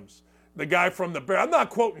Williams, the guy from the Bears. I'm not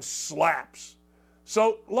quoting slaps.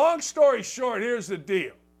 So long story short, here's the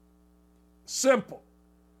deal. Simple.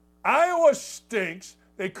 Iowa stinks.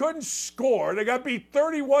 They couldn't score. They got beat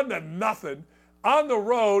 31-0 on the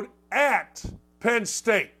road at Penn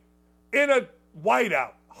State in a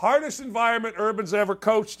whiteout. Hardest environment Urban's ever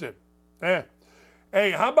coached in.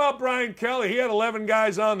 Hey, how about Brian Kelly? He had 11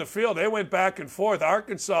 guys on the field. They went back and forth.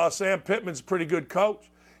 Arkansas, Sam Pittman's a pretty good coach.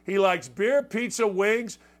 He likes beer, pizza,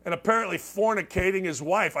 wings, and apparently fornicating his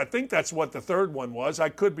wife. I think that's what the third one was. I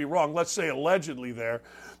could be wrong. Let's say allegedly there.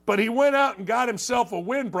 But he went out and got himself a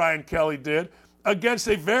win, Brian Kelly did, against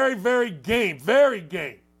a very, very game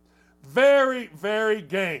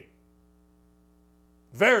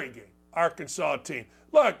Arkansas team.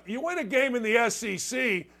 Look, you win a game in the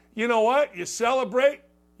SEC, you know what? You celebrate,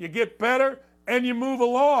 you get better, and you move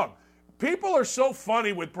along. People are so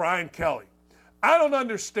funny with Brian Kelly. I don't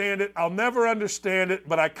understand it. I'll never understand it,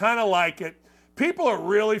 but I kind of like it. People are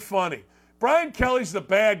really funny. Brian Kelly's the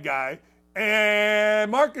bad guy,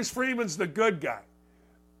 and Marcus Freeman's the good guy.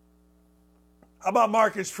 How about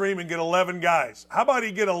Marcus Freeman get 11 guys? How about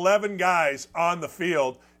he get 11 guys on the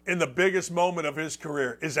field in the biggest moment of his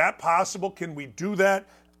career? Is that possible? Can we do that?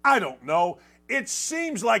 I don't know. It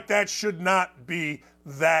seems like that should not be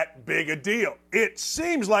that big a deal. It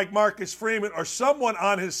seems like Marcus Freeman or someone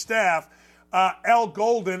on his staff, Al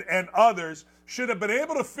Golden and others, should have been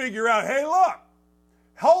able to figure out, hey, look,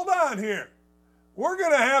 hold on here. We're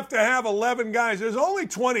going to have 11 guys. There's only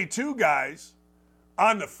 22 guys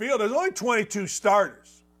on the field. There's only 22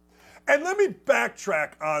 starters. And let me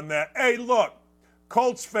backtrack on that. Hey, look,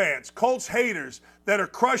 Colts fans, Colts haters that are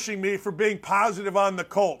crushing me for being positive on the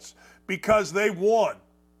Colts because they won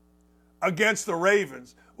against the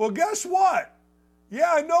Ravens. Well, guess what?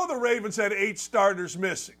 Yeah, I know the Ravens had 8 starters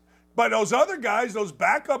missing. But those other guys, those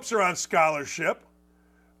backups are on scholarship.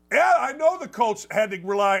 Yeah, I know the Colts had to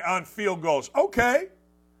rely on field goals. Okay.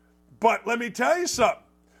 But let me tell you something.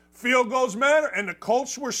 Field goals matter, and the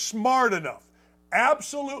Colts were smart enough,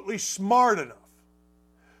 absolutely smart enough,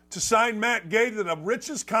 to sign Matt Gay to the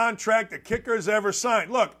richest contract a kicker has ever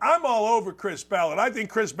signed. Look, I'm all over Chris Ballard. I think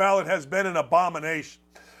Chris Ballard has been an abomination.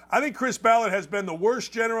 I think Chris Ballard has been the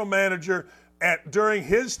worst general manager during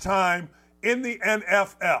his time in the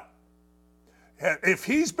NFL. If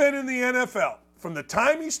he's been in the NFL from the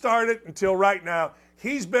time he started until right now,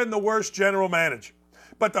 he's been the worst general manager.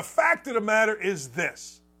 But the fact of the matter is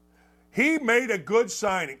this. He made a good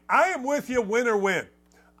signing. I am with you win or win.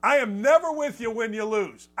 I am never with you when you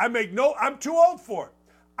lose. I'm too old for it.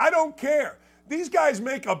 I don't care. These guys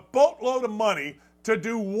make a boatload of money to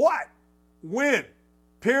do what? Win.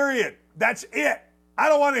 Period. That's it. I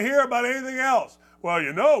don't want to hear about anything else. Well,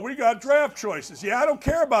 you know, we got draft choices. Yeah, I don't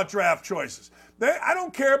care about draft choices. I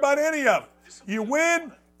don't care about any of it. You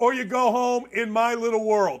win or you go home in my little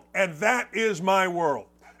world, and that is my world.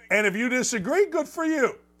 And if you disagree, good for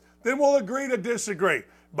you. Then we'll agree to disagree.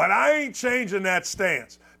 But I ain't changing that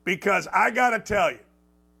stance because I got to tell you,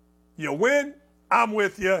 you win, I'm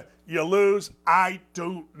with you. You lose, I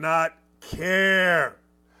do not care.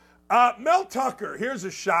 Mel Tucker, here's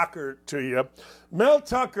a shocker to you. Mel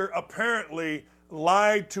Tucker apparently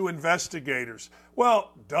lied to investigators.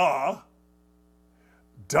 Well, duh.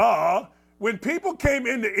 When people came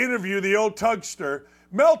in to interview the old Tugster,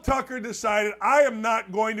 Mel Tucker decided, I am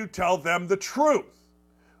not going to tell them the truth.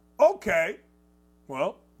 Okay,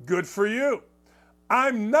 well, good for you.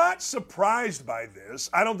 I'm not surprised by this.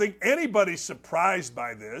 I don't think anybody's surprised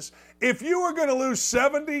by this. If you were going to lose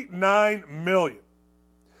 $79 million,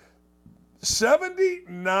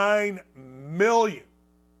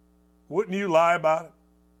 wouldn't you lie about it?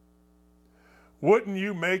 Wouldn't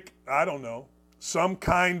you make, I don't know, some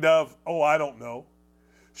kind of,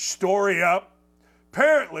 story up?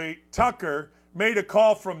 Apparently, Tucker made a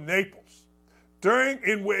call from Naples,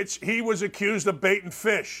 in which he was accused of baiting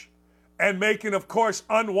fish and making, of course,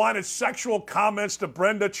 unwanted sexual comments to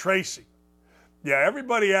Brenda Tracy. Yeah,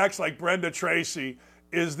 everybody acts like Brenda Tracy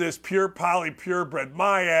is this pure poly purebred.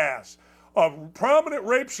 My ass. A prominent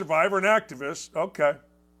rape survivor and activist. Okay.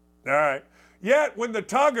 All right. Yet, when the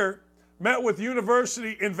Tugger met with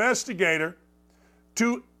university investigator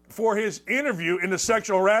for his interview in the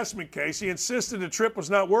sexual harassment case, he insisted the trip was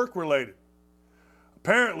not work-related.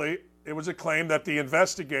 Apparently, it was a claim that the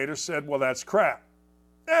investigator said, well, that's crap.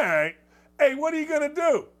 All right. Hey, what are you going to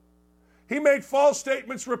do? He made false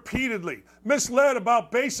statements repeatedly, misled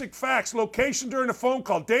about basic facts, location during a phone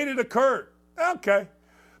call, date it occurred. Okay.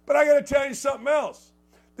 But I got to tell you something else.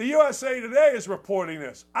 The USA Today is reporting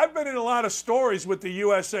this. I've been in a lot of stories with the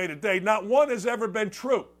USA Today. Not one has ever been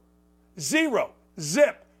true. Zero.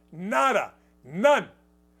 Zip. Nada. None.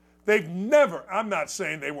 They've never, I'm not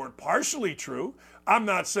saying they weren't partially true. I'm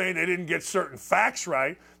not saying they didn't get certain facts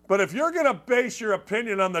right. But if you're going to base your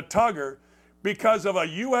opinion on the Tugger because of a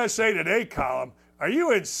USA Today column, are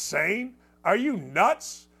you insane? Are you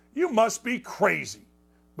nuts? You must be crazy.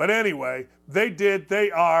 But anyway, they did,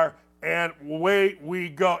 they are, and away we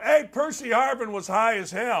go. Hey, Percy Harvin was high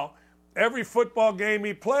as hell every football game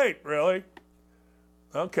he played. Really?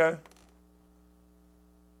 Okay.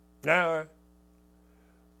 Yeah,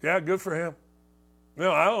 good for him.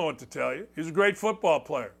 No, I don't know what to tell you. He's a great football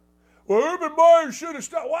player. Well, Urban Meyer should have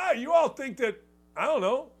stopped. Why? You all think that, I don't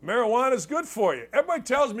know, marijuana's good for you. Everybody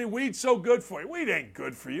tells me weed's so good for you. Weed ain't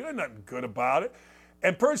good for you. There's nothing good about it.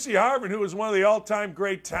 And Percy Harvin, who was one of the all-time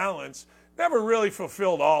great talents, never really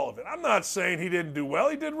fulfilled all of it. I'm not saying he didn't do well.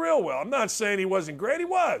 He did real well. I'm not saying he wasn't great. He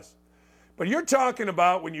was. But you're talking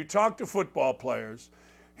about when you talk to football players,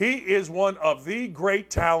 he is one of the great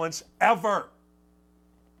talents ever.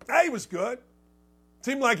 He was good.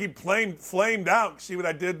 Seemed like he flamed out. See what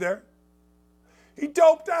I did there? He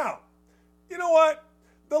doped out. You know what?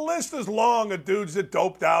 The list is long of dudes that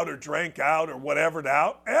doped out or drank out or whatever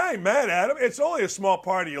out. I ain't mad at him. It's only a small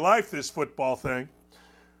part of your life, this football thing.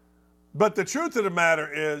 But the truth of the matter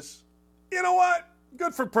is, you know what?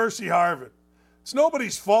 Good for Percy Harvin. It's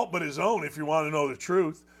nobody's fault but his own, if you want to know the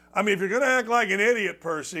truth. I mean, if you're going to act like an idiot,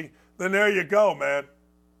 Percy, then there you go, man.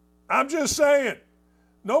 I'm just saying.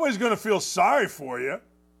 Nobody's going to feel sorry for you.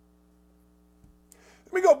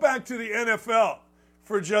 Let me go back to the NFL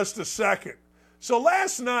for just a second. So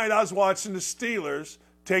last night I was watching the Steelers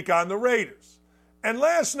take on the Raiders. And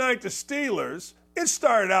last night the Steelers, it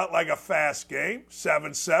started out like a fast game,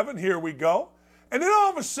 7-7, here we go. And then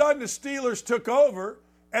all of a sudden the Steelers took over,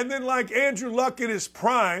 and then like Andrew Luck in his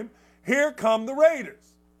prime, here come the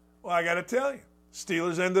Raiders. Well, I got to tell you,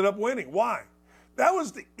 Steelers ended up winning. Why? That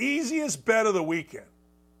was the easiest bet of the weekend.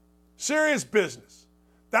 Serious business.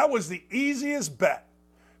 That was the easiest bet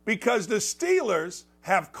because the Steelers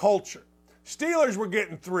have culture. Steelers were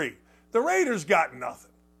getting 3. The Raiders got nothing.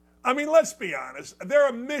 I mean, let's be honest. They're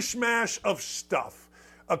a mishmash of stuff.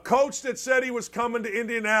 A coach that said he was coming to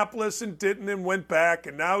Indianapolis and didn't and went back,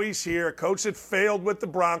 and now he's here. A coach that failed with the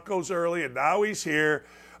Broncos early, and now he's here.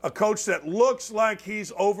 A coach that looks like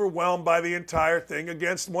he's overwhelmed by the entire thing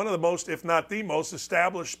against one of the most, if not the most,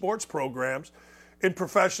 established sports programs in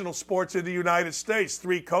professional sports in the United States.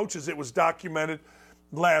 3 coaches. It was documented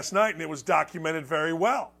last night, and it was documented very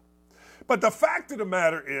well. But the fact of the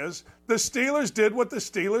matter is, the Steelers did what the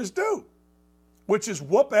Steelers do, which is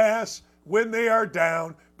whoop ass when they are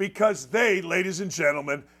down because they, ladies and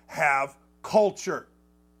gentlemen, have culture.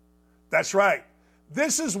 That's right.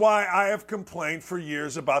 This is why I have complained for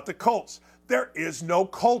years about the Colts. There is no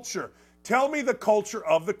culture. Tell me the culture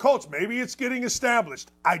of the Colts. Maybe it's getting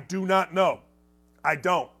established. I do not know. I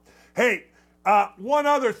don't. Hey, one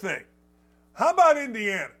other thing. How about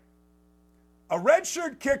Indiana? A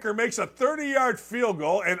redshirt kicker makes a 30-yard field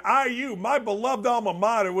goal, and IU, my beloved alma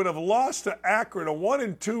mater, would have lost to Akron, a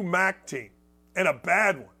 1-2 MAC team, and a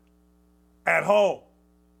bad one, at home.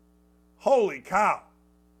 Holy cow.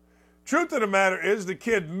 Truth of the matter is the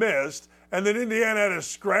kid missed, and then Indiana had to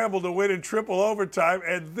scramble to win in triple overtime,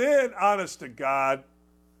 and then, honest to God,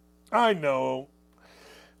 I know,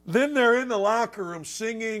 then they're in the locker room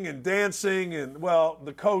singing and dancing, and, well,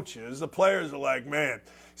 the coaches, the players are like, man.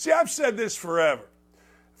 See, I've said this forever.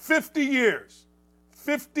 50 years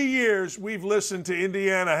we've listened to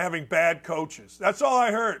Indiana having bad coaches. That's all I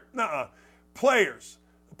heard. Nuh-uh. Players.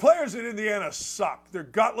 The players in Indiana suck. They're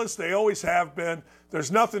gutless. They always have been. There's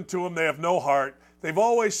nothing to them. They have no heart. They've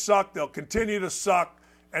always sucked. They'll continue to suck,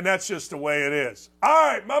 and that's just the way it is. All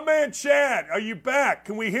right, my man Chad, are you back?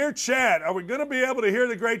 Can we hear Chad? Are we going to be able to hear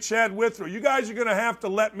the great Chad Withrow? You guys are going to have to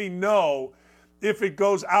let me know if it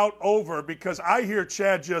goes out over because I hear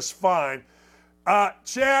Chad just fine.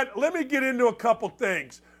 Chad, let me get into a couple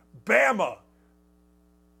things. Bama.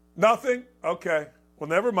 Nothing? Okay. Well,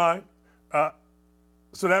 never mind.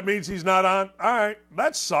 So that means he's not on? All right.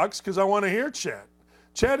 That sucks because I want to hear Chad.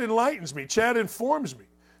 Chad enlightens me. Chad informs me.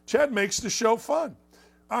 Chad makes the show fun.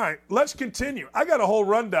 All right. Let's continue. I got a whole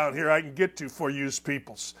rundown here I can get to for you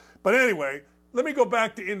peoples. But anyway, let me go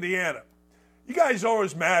back to Indiana. You guys are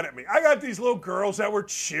always mad at me. I got these little girls that were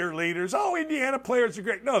cheerleaders. Oh, Indiana players are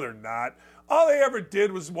great. No, they're not. All they ever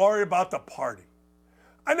did was worry about the party.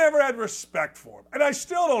 I never had respect for them, and I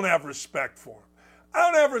still don't have respect for them. I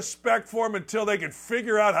don't have respect for them until they can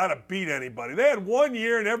figure out how to beat anybody. They had 1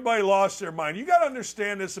 year, and everybody lost their mind. You got to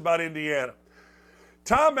understand this about Indiana.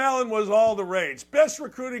 Tom Allen was all the rage. Best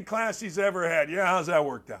recruiting class he's ever had. Yeah, how's that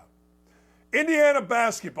worked out? Indiana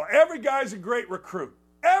basketball. Every guy's a great recruit.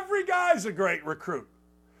 Every guy's a great recruit.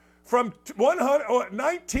 From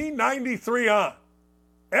 1993 on,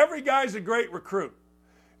 every guy's a great recruit.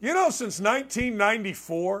 You know, since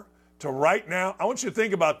 1994 to right now, I want you to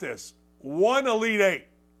think about this. One Elite Eight.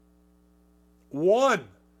 One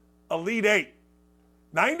Elite Eight.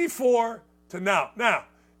 94 to now. Now,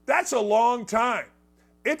 that's a long time.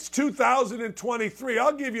 It's 2023.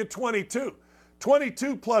 I'll give you 22.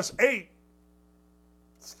 22 plus 8,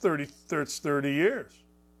 it's 30 years.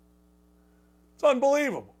 It's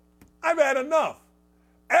unbelievable. I've had enough.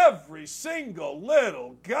 Every single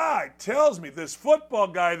little guy tells me this football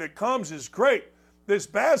guy that comes is great. This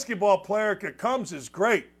basketball player that comes is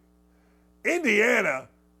great. Indiana,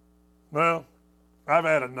 well, I've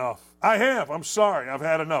had enough. I have. I'm sorry. I've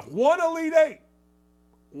had enough. One Elite Eight.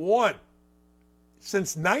 One.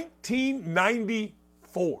 Since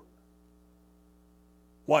 1994.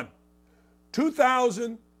 One.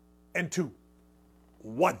 2002.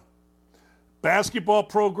 One. Basketball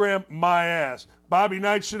program, my ass. Bobby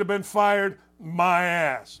Knight should have been fired, my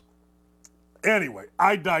ass. Anyway,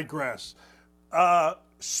 I digress.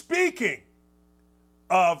 Speaking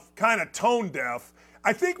of kind of tone deaf,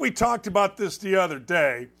 I think we talked about this the other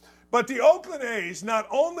day, but the Oakland A's not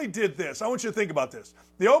only did this, I want you to think about this.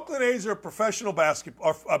 The Oakland A's are a professional basketball,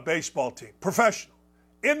 or a baseball team, professional,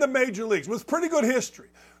 in the major leagues with pretty good history.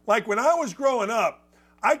 Like when I was growing up,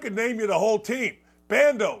 I could name you the whole team.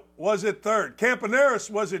 Bando was at third. Campaneris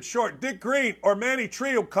was at short. Dick Green or Manny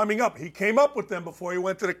Trio coming up. He came up with them before he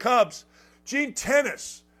went to the Cubs. Gene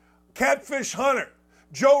Tennis, Catfish Hunter,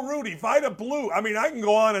 Joe Rudy, Vida Blue. I mean, I can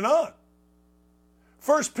go on and on.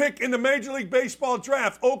 First pick in the Major League Baseball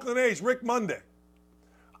draft, Oakland A's, Rick Monday.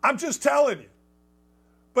 I'm just telling you.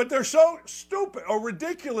 But they're so stupid or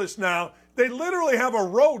ridiculous now, they literally have a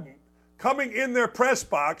rodent coming in their press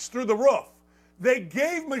box through the roof. They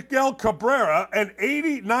gave Miguel Cabrera an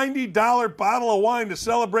 $80, $90 bottle of wine to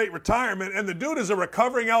celebrate retirement, and the dude is a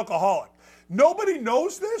recovering alcoholic. Nobody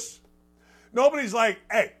knows this? Nobody's like,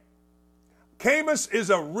 hey, Camus is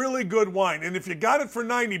a really good wine, and if you got it for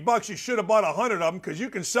 $90, you should have bought 100 of them because you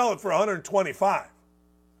can sell it for 125.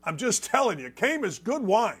 I'm just telling you, Camus is good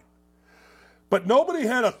wine. But nobody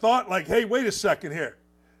had a thought like, hey, wait a second here.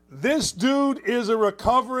 This dude is a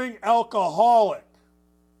recovering alcoholic.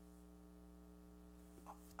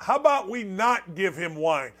 How about we not give him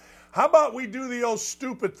wine? How about we do the old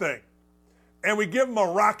stupid thing and we give him a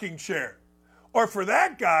rocking chair? Or for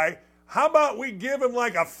that guy, how about we give him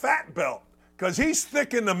like a fat belt because he's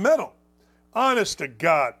thick in the middle? Honest to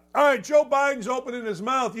God. All right, Joe Biden's opening his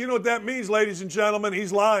mouth. You know what that means, ladies and gentlemen?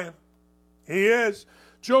 He's lying. He is.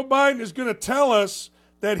 Joe Biden is going to tell us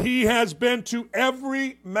that he has been to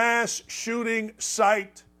every mass shooting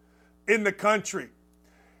site in the country.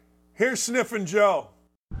 Here's Sniffin' Joe.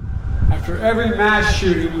 After every mass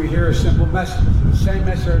shooting, we hear a simple message. The same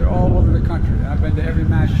message all over the country. I've been to every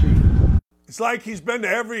mass shooting. It's like he's been to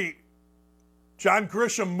every John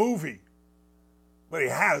Grisham movie. But he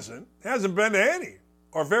hasn't. He hasn't been to any,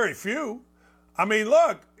 or very few. I mean,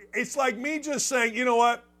 look, it's like me just saying, you know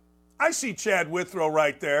what? I see Chad Withrow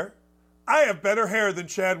right there. I have better hair than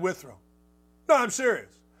Chad Withrow. No, I'm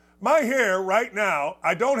serious. My hair right now,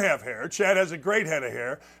 I don't have hair. Chad has a great head of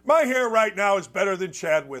hair. My hair right now is better than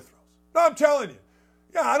Chad Withrow's. No, I'm telling you.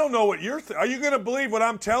 Yeah, I don't know what you're Are you going to believe what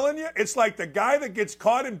I'm telling you? It's like the guy that gets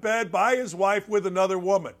caught in bed by his wife with another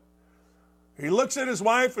woman. He looks at his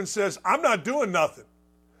wife and says, I'm not doing nothing.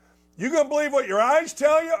 You going to believe what your eyes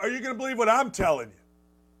tell you, or are you going to believe what I'm telling you?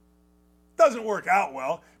 Doesn't work out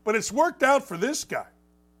well, but it's worked out for this guy.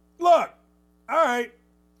 Look, all right,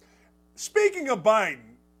 speaking of Biden,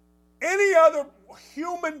 any other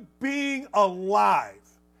human being alive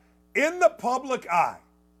in the public eye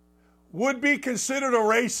would be considered a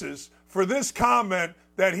racist for this comment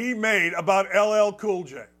that he made about LL Cool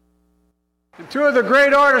J. And two of the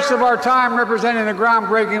great artists of our time representing the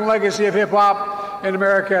groundbreaking legacy of hip-hop in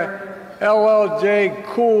America, LL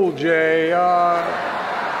Cool J.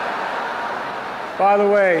 By the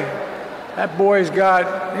way,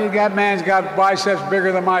 that man's got biceps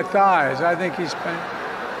bigger than my thighs. I think he's been...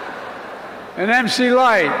 And MC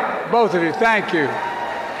Light, both of you, thank you.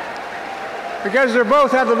 Because they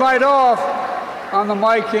both have the light off on the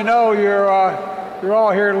mic, you know you're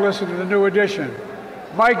all here to listen to the new edition.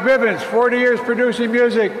 Mike Bivens, 40 years producing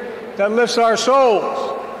music that lifts our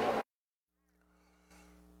souls.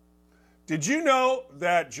 Did you know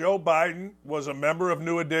that Joe Biden was a member of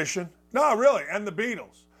New Edition? No, really, and the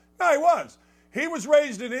Beatles. No, he was. He was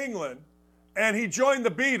raised in England, and he joined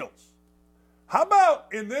the Beatles. How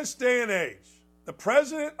about in this day and age, the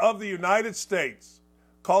President of the United States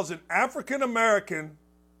calls an African-American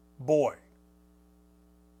boy.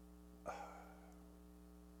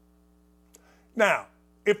 Now,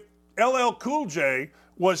 if LL Cool J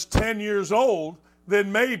was 10 years old,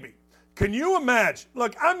 then maybe. Can you imagine?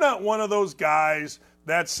 Look, I'm not one of those guys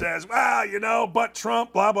that says, well, you know, but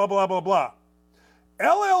Trump, blah, blah, blah, blah, blah.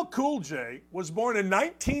 LL Cool J was born in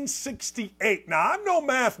 1968. Now, I'm no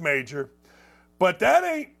math major, but that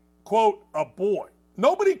ain't, quote, a boy.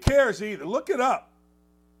 Nobody cares either. Look it up.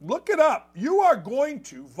 Look it up. You are going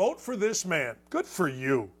to vote for this man. Good for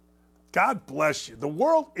you. God bless you. The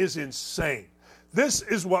world is insane. This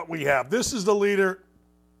is what we have. This is the leader,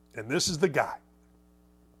 and this is the guy.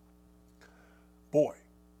 Boy.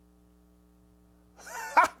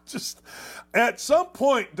 Just at some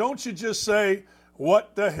point, don't you just say,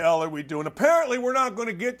 what the hell are we doing? Apparently, we're not going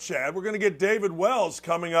to get Chad. We're going to get David Wells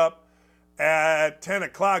coming up at 10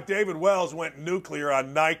 o'clock. David Wells went nuclear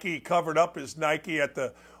on Nike. He covered up his Nike at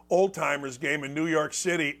the Old Timers game in New York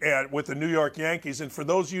City with the New York Yankees. And for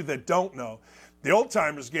those of you that don't know, the Old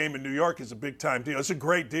Timers game in New York is a big-time deal. It's a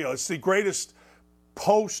great deal. It's the greatest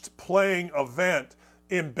post-playing event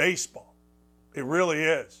in baseball. It really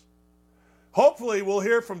is. Hopefully, we'll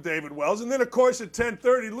hear from David Wells. And then, of course, at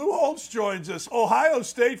 10:30, Lou Holtz joins us. Ohio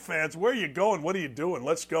State fans, where are you going? What are you doing?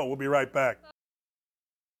 Let's go. We'll be right back.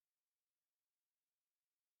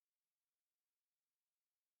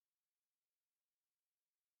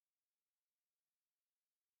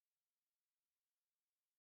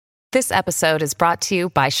 This episode is brought to you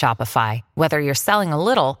by Shopify. Whether you're selling a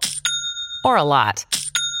little or a lot,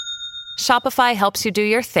 Shopify helps you do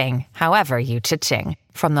your thing, however you cha-ching.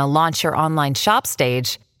 From the launch your online shop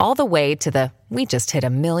stage, all the way to the we just hit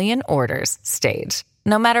 1 million orders stage.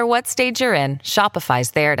 No matter what stage you're in,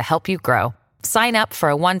 Shopify's there to help you grow. Sign up for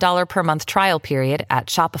a $1 per month trial period at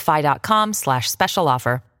shopify.com/special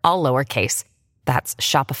offer, all lowercase. That's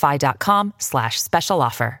shopify.com/special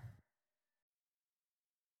offer.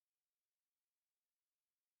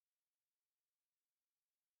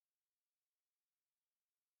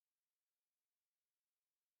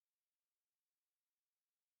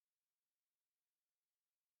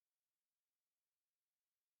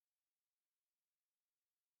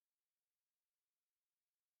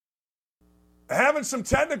 Having some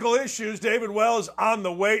technical issues. David Wells on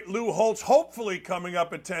the wait. Lou Holtz hopefully coming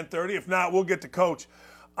up at 10:30. If not, we'll get to Coach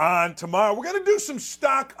on tomorrow. We're going to do some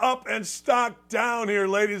stock up and stock down here,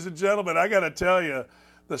 ladies and gentlemen. I got to tell you,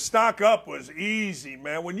 the stock up was easy,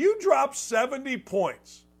 man. When you drop 70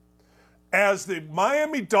 points, as the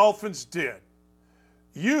Miami Dolphins did,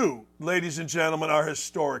 you, ladies and gentlemen, are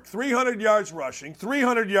historic. 300 yards rushing,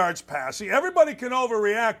 300 yards passing. Everybody can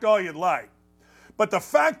overreact all you'd like. But the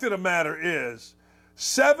fact of the matter is,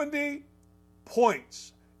 70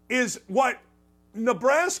 points is what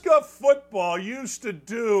Nebraska football used to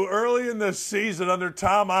do early in the season under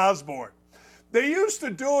Tom Osborne. They used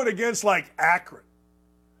to do it against, like, Akron.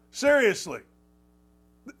 Seriously.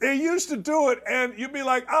 They used to do it, and you'd be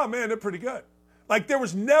like, oh, man, they're pretty good. Like, there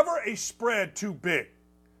was never a spread too big.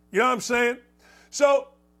 You know what I'm saying? So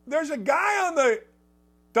there's a guy on the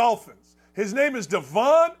Dolphins. His name is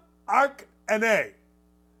Devon Ark-Ane.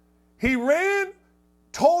 He ran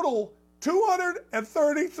total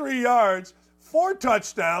 233 yards, 4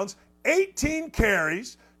 touchdowns, 18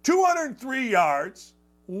 carries, 203 yards.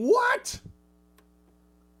 What?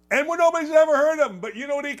 And when nobody's ever heard of him. But you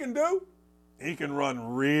know what he can do? He can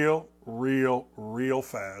run real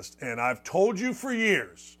fast. And I've told you for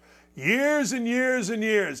years and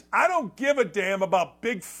years, I don't give a damn about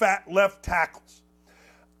big, fat left tackles.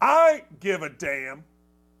 I give a damn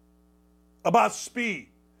about speed.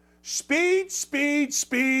 Speed.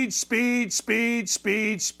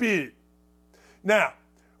 Now,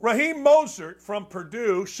 Raheem Mostert from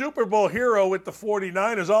Purdue, Super Bowl hero with the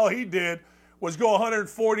 49ers, all he did was go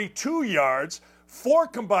 142 yards, 4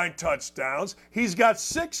 combined touchdowns. He's got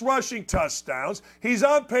 6 rushing touchdowns. He's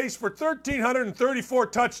on pace for 1,334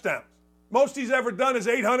 touchdowns. Most he's ever done is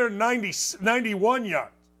 891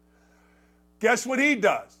 yards. Guess what he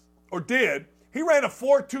does, or did? He ran a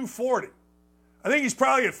 4.240. I think he's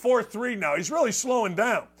probably at 4.3 now. He's really slowing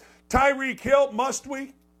down. Tyreek Hill, must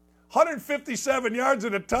we? 157 yards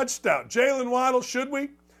and a touchdown. Jalen Waddle, should we?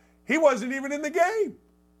 He wasn't even in the game.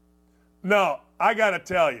 No, I got to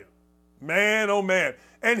tell you, man, oh man.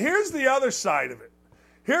 And here's the other side of it.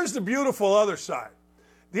 Here's the beautiful other side.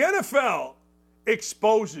 The NFL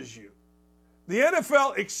exposes you. The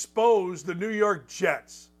NFL exposed the New York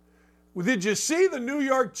Jets. Did you see the New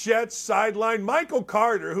York Jets sideline? Michael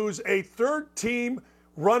Carter, who's a third-team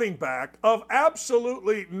running back of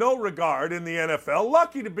absolutely no regard in the NFL,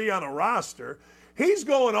 lucky to be on a roster, He's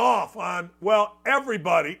going off on, well,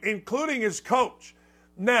 everybody, including his coach.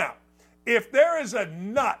 Now, if there is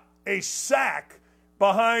a sack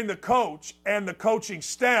behind the coach and the coaching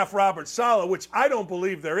staff, Robert Saleh, which I don't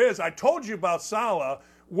believe there is. I told you about Saleh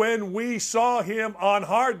when we saw him on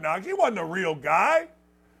Hard Knocks. He wasn't a real guy.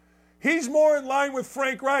 He's more in line with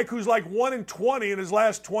Frank Reich, who's like 1-20 in his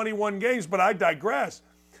last 21 games, but I digress.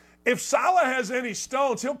 If Saleh has any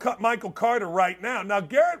stones, he'll cut Michael Carter right now. Now,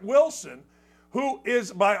 Garrett Wilson, who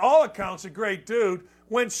is by all accounts a great dude,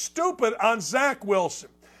 went stupid on Zach Wilson.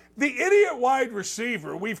 The idiot wide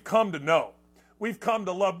receiver we've come to know. We've come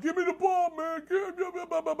to love. Give me the ball, man.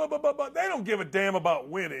 They don't give a damn about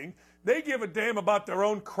winning. They give a damn about their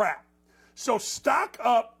own crap. So stock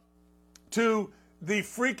up to the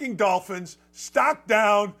freaking Dolphins. Stock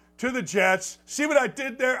down to the Jets. See what I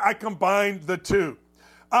did there? I combined the two.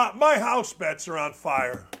 My house bets are on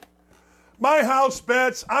fire. My house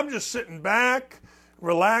bets, I'm just sitting back,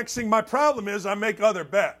 relaxing. My problem is I make other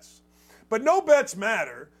bets. But no bets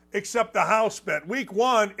matter except the house bet. Week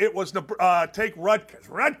 1, it was take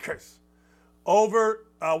Rutgers over,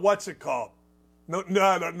 what's it called?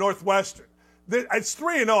 Northwestern. It's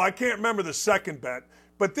 3-0. I can't remember the second bet.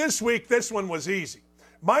 But this week, this one was easy.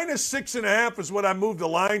 -6.5 is what I moved the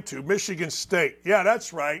line to, Michigan State. Yeah,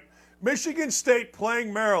 that's right. Michigan State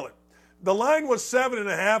playing Maryland. The line was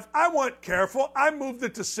 7.5. I went careful. I moved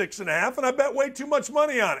it to 6.5, and I bet way too much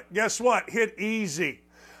money on it. Guess what? Hit easy.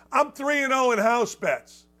 I'm 3-0 in house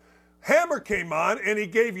bets. Hammer came on, and he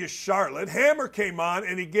gave you Charlotte. Hammer came on,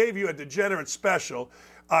 and he gave you a degenerate special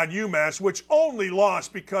on UMass, which only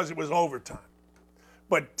lost because it was overtime.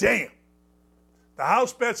 But damn, the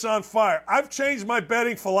house bet's on fire. I've changed my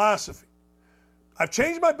betting philosophy.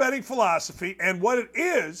 And what it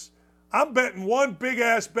is, I'm betting one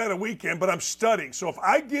big-ass bet a weekend, but I'm studying. So if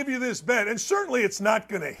I give you this bet, and certainly it's not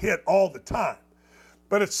going to hit all the time,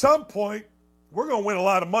 but at some point, we're going to win a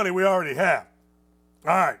lot of money we already have.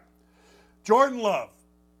 All right. Jordan Love.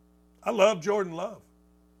 I love Jordan Love.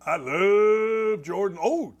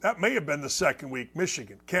 Oh, that may have been the second week.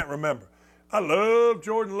 Michigan. Can't remember. I love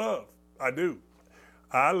Jordan Love. I do.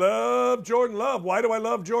 I love Jordan Love. Why do I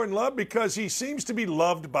love Jordan Love? Because he seems to be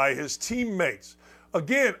loved by his teammates.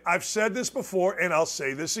 Again, I've said this before, and I'll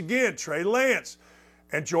say this again. Trey Lance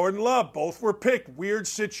and Jordan Love both were picked. Weird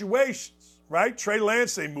situations, right? Trey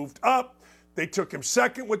Lance, they moved up. They took him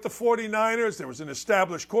second with the 49ers. There was an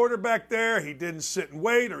established quarterback there. He didn't sit and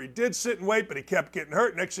wait, or he did sit and wait, but he kept getting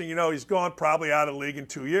hurt. Next thing you know, he's gone, probably out of the league in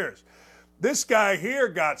 2 years. This guy here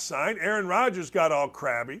got signed. Aaron Rodgers got all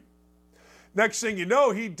crabby. Next thing you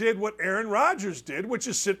know, he did what Aaron Rodgers did, which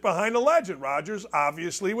is sit behind a legend. Rodgers,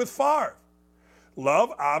 obviously, with Favre.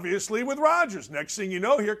 Love, obviously, with Rodgers. Next thing you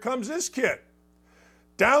know, here comes this kid.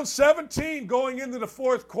 Down 17 going into the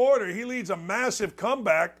fourth quarter. He leads a massive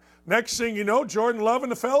comeback. Next thing you know, Jordan Love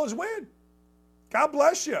and the fellas win. God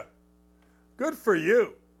bless you. Good for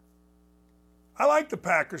you. I like the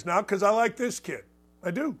Packers now because I like this kid.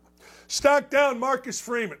 I do. Stock down Marcus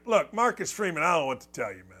Freeman. Look, Marcus Freeman, I don't know what to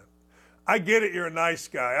tell you, man. I get it, you're a nice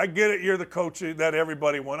guy. I get it, you're the coach that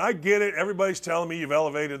everybody wants. I get it, everybody's telling me you've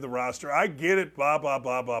elevated the roster. I get it, blah, blah,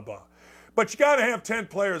 blah, blah, blah. But you got to have 10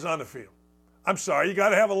 players on the field. I'm sorry, you got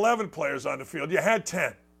to have 11 players on the field. You had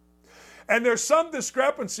 10. And there's some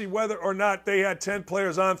discrepancy whether or not they had 10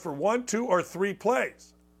 players on for 1, 2, or 3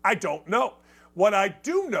 plays. I don't know. What I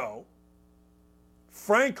do know,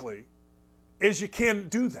 frankly, is you can't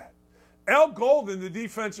do that. Al Golden, the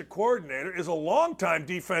defensive coordinator, is a longtime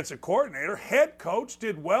defensive coordinator. Head coach,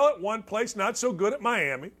 did well at one place, not so good at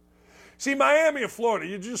Miami. See, Miami and Florida,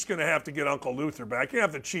 you're just going to have to get Uncle Luther back. You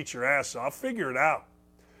have to cheat your ass off. Figure it out.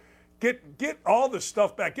 Get all the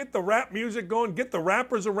stuff back. Get the rap music going. Get the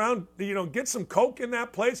rappers around. Get some coke in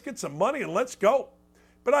that place. Get some money, and let's go.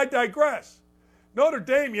 But I digress. Notre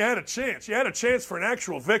Dame, you had a chance. You had a chance for an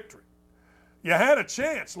actual victory. You had a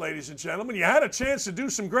chance, ladies and gentlemen. You had a chance to do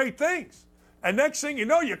some great things. And next thing you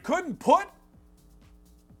know, you couldn't put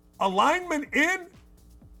a lineman in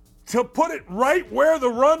to put it right where the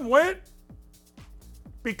run went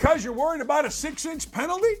because you're worried about a 6-inch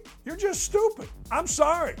penalty? You're just stupid. I'm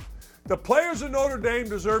sorry. The players of Notre Dame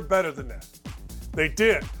deserve better than that. They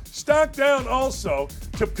did. Stock down also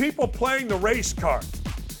to people playing the race card.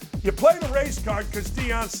 You play the race card because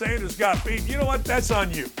Deion Sanders got beat. You know what? That's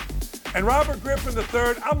on you. And Robert Griffin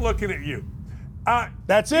III, I'm looking at you.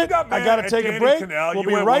 That's it. I got to take a break. We'll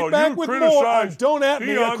be right back with more on Don't At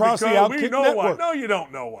Me across the Outkick Network. No, you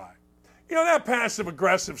don't know why. That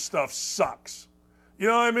passive-aggressive stuff sucks. You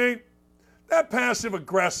know what I mean? That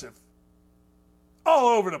passive-aggressive. All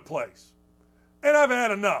over the place. And I've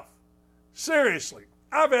had enough. Seriously,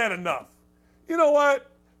 I've had enough. You know what?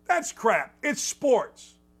 That's crap. It's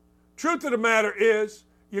sports. Truth of the matter is,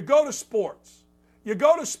 you go to sports. You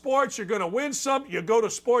go to sports, you're going to win some. You go to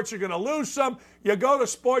sports, you're going to lose some. You go to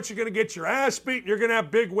sports, you're going to get your ass beat, and you're going to have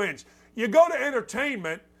big wins. You go to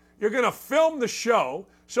entertainment, you're going to film the show,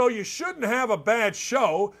 so you shouldn't have a bad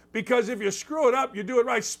show, because if you screw it up, you do it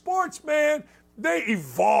right. Sports, man, they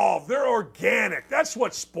evolve. They're organic. That's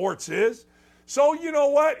what sports is. So you know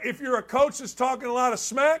what? If you're a coach that's talking a lot of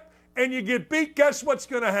smack and you get beat, guess what's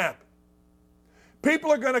going to happen? People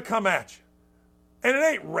are going to come at you. And it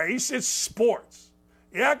ain't race, it's sports.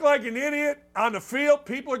 You act like an idiot on the field,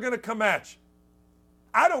 people are going to come at you.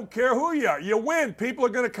 I don't care who you are. You win, people are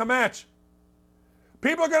going to come at you.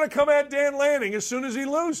 People are going to come at Dan Lanning as soon as he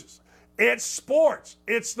loses. It's sports.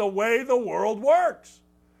 It's the way the world works.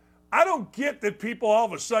 I don't get that people all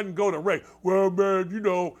of a sudden go to race. Well, man,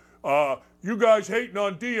 you guys hating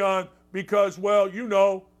on Deion because, well, you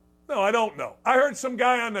know. No, I don't know. I heard some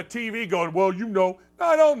guy on the TV going, well, you know. No,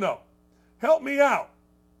 I don't know. Help me out.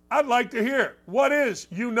 I'd like to hear it. What is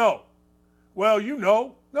you know? Well, you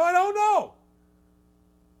know. No, I don't know.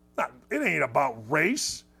 It ain't about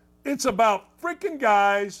race. It's about freaking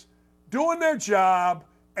guys doing their job,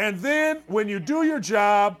 and then when you do your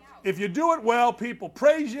job, if you do it well, people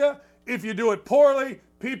praise you. If you do it poorly,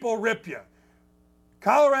 people rip you.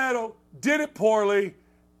 Colorado did it poorly.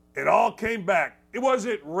 It all came back. Was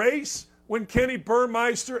it race when Kenny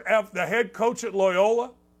Burmeister, the head coach at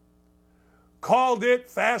Loyola, called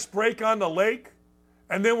it fast break on the lake?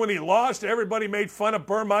 And then when he lost, everybody made fun of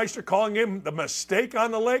Burmeister, calling him the mistake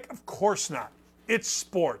on the lake? Of course not. It's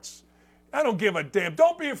sports. I don't give a damn.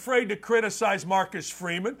 Don't be afraid to criticize Marcus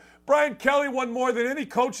Freeman. Brian Kelly won more than any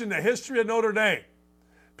coach in the history of Notre Dame.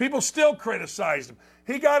 People still criticized him.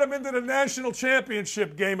 He got him into the national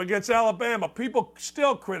championship game against Alabama. People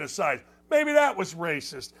still criticize him. Maybe that was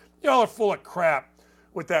racist. Y'all are full of crap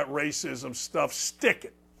with that racism stuff. Stick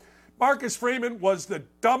it. Marcus Freeman was the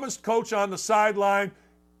dumbest coach on the sideline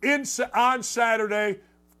on Saturday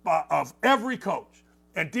of every coach.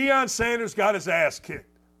 And Deion Sanders got his ass kicked.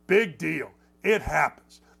 Big deal. It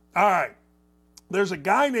happens. All right. There's a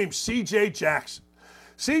guy named C.J. Jackson.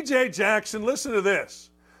 C.J. Jackson, listen to this,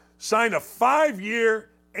 signed a 5-year,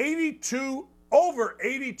 over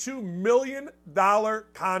 $82 million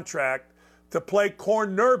contract to play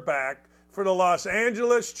cornerback for the Los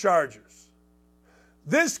Angeles Chargers.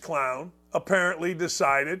 This clown apparently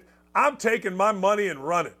decided, I'm taking my money and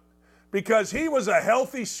running, because he was a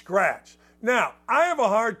healthy scratch. Now, I have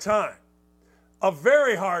a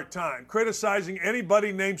very hard time criticizing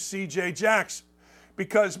anybody named C.J. Jackson,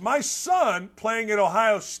 because my son, playing at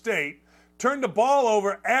Ohio State, turned the ball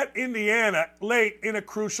over at Indiana late in a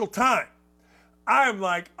crucial time. I am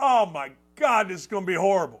like, oh my God, this is going to be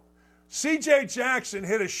horrible. C.J. Jackson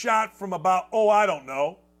hit a shot from about,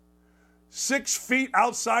 6 feet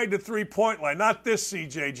outside the three-point line. Not this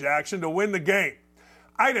C.J. Jackson, to win the game.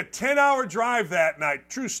 I had a 10-hour drive that night,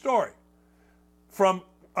 true story, from,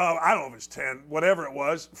 I don't know if it's 10, whatever it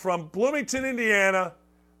was, from Bloomington, Indiana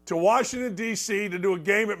to Washington, D.C. to do a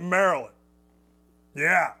game at Maryland.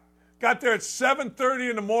 Yeah. Got there at 7:30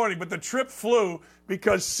 in the morning, but the trip flew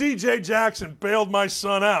because C.J. Jackson bailed my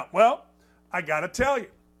son out. Well, I got to tell you,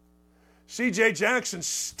 C.J. Jackson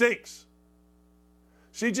stinks.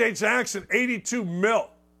 C.J. Jackson, $82 million.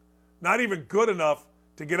 Not even good enough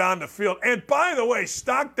to get on the field. And by the way,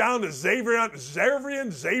 stock down to Xavier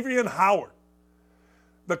Howard,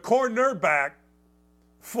 the cornerback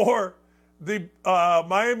for the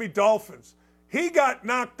Miami Dolphins. He got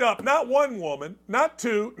knocked up, not one woman, not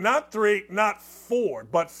two, not three, not four,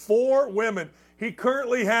 but 4 women he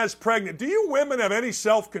currently has pregnant. Do you women have any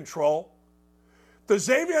self-control? Does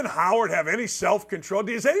Xavier Howard have any self-control?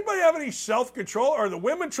 Does anybody have any self-control? Or are the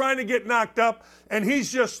women trying to get knocked up and he's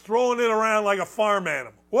just throwing it around like a farm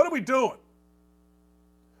animal? What are we doing?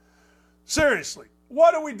 Seriously,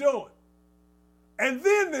 what are we doing? And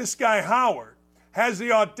then this guy Howard has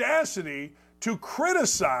the audacity to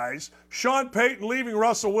criticize Sean Payton leaving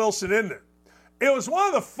Russell Wilson in there. It was one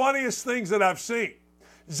of the funniest things that I've seen.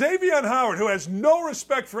 Xavier Howard, who has no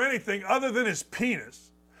respect for anything other than his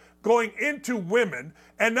penis, going into women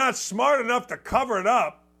and not smart enough to cover it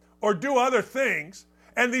up or do other things,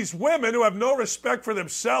 and these women who have no respect for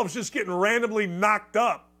themselves just getting randomly knocked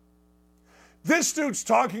up. This dude's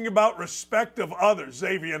talking about respect of others,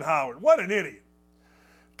 Xavier Howard. What an idiot.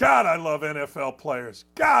 God, I love NFL players.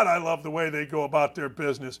 God, I love the way they go about their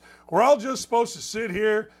business. We're all just supposed to sit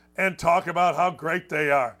here and talk about how great they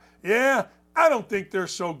are. Yeah, I don't think they're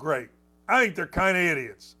so great. I think they're kind of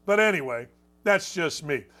idiots. But anyway, that's just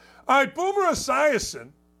me. All right, Boomer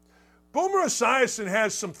Esiason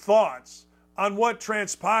has some thoughts on what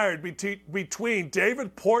transpired between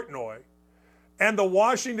David Portnoy and the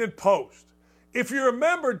Washington Post. If you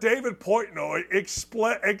remember, David Portnoy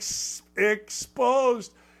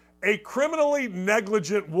exposed a criminally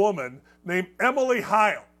negligent woman named Emily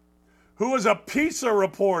Heil, who was a pizza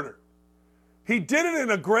reporter. He did it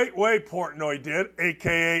in a great way, Portnoy did,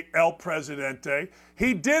 a.k.a. El Presidente.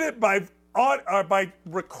 He did it by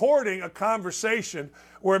recording a conversation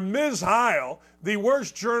where Ms. Heil, the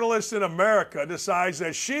worst journalist in America, decides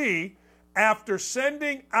that she, after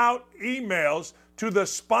sending out emails to the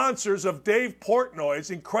sponsors of Dave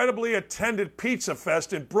Portnoy's incredibly attended Pizza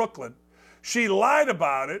Fest in Brooklyn, she lied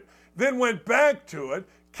about it, then went back to it,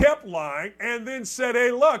 kept lying, and then said,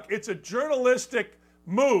 hey, look, it's a journalistic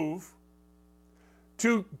move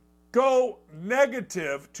to go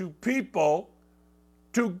negative to people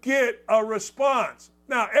to get a response.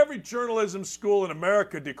 Now, every journalism school in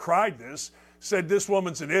America decried this, said this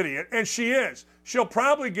woman's an idiot, and she is. She'll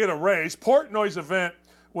probably get a raise. Portnoy's event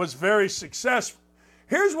was very successful.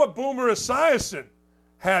 Here's what Boomer Esiason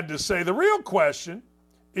had to say. The real question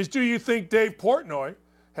is, do you think Dave Portnoy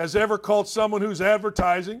has ever called someone who's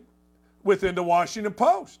advertising within the Washington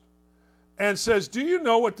Post and says, do you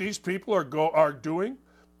know what these people are doing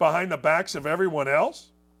behind the backs of everyone else?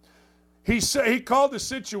 He called the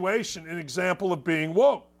situation an example of being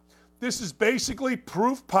woke. This is basically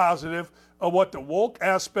proof positive of what the woke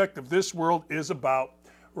aspect of this world is about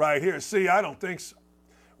right here. See, I don't think so.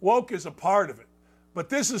 Woke is a part of it. But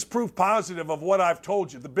this is proof positive of what I've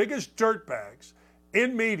told you. The biggest dirtbags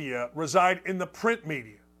in media reside in the print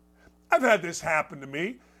media. I've had this happen to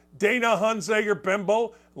me. Dana Hunsager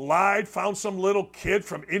Bimbo lied, found some little kid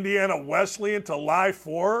from Indiana Wesleyan to lie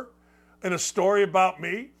for her in a story about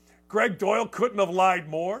me. Greg Doyle couldn't have lied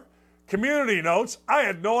more. Community notes, I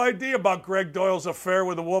had no idea about Greg Doyle's affair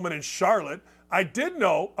with a woman in Charlotte. I did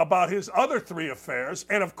know about his other 3 affairs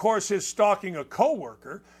and, of course, his stalking a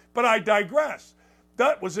coworker, but I digress.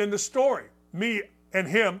 That was in the story. Me and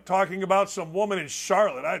him talking about some woman in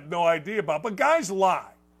Charlotte I had no idea about. But guys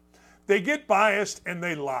lie. They get biased and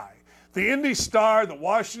they lie. The Indy Star, the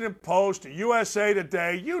Washington Post, the USA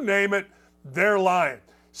Today, you name it, they're lying.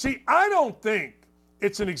 See, I don't think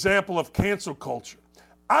it's an example of cancel culture.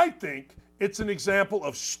 I think it's an example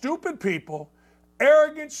of stupid people,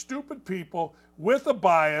 arrogant, stupid people with a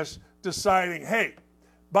bias deciding, hey,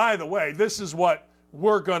 by the way, this is what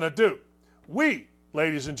we're going to do. We,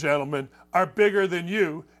 ladies and gentlemen, are bigger than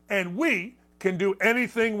you, and we can do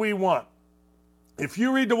anything we want. If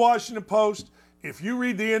you read the Washington Post, if you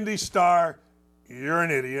read the Indy Star, you're an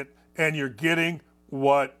idiot, and you're getting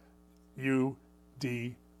what you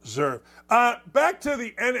deserve. Back to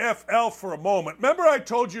the NFL for a moment. Remember I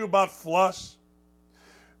told you about Fluss?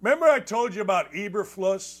 Remember I told you about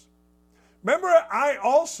Eberfluss? Remember I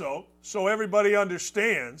also, so everybody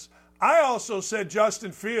understands, I also said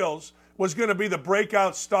Justin Fields was going to be the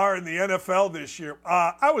breakout star in the NFL this year.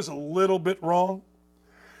 I was a little bit wrong.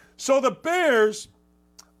 So the Bears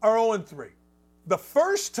are 0-3. The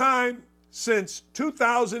first time since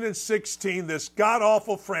 2016, this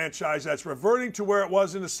god-awful franchise that's reverting to where it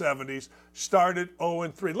was in the 70s started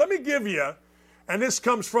 0-3. Let me give you, and this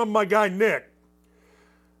comes from my guy Nick,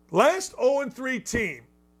 last 0-3 team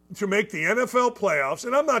to make the NFL playoffs,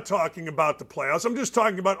 and I'm not talking about the playoffs, I'm just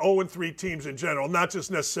talking about 0-3 teams in general, not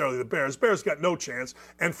just necessarily the Bears. Bears got no chance.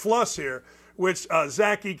 And Fluss here, which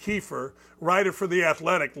Zachy Kiefer, writer for The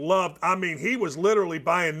Athletic, loved. I mean, he was literally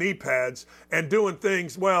buying knee pads and doing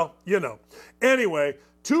things, well, you know. Anyway,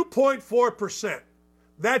 2.4%.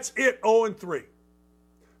 That's it, 0-3.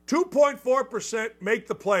 2.4% make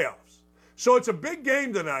the playoffs. So it's a big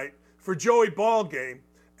game tonight for Joey Ballgame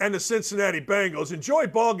and the Cincinnati Bengals, and Joey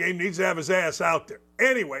Ballgame needs to have his ass out there.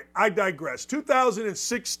 Anyway, I digress.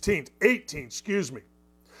 2018,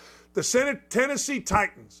 the Tennessee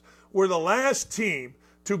Titans were the last team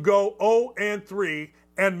to go 0-3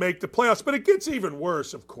 and make the playoffs. But it gets even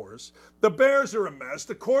worse, of course. The Bears are a mess.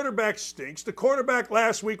 The quarterback stinks. The quarterback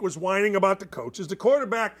last week was whining about the coaches. The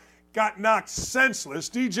quarterback got knocked senseless.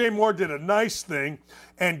 DJ Moore did a nice thing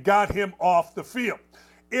and got him off the field.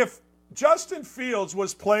 If Justin Fields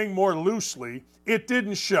was playing more loosely, it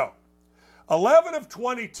didn't show. 11 of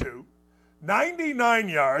 22, 99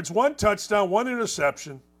 yards, 1 touchdown, 1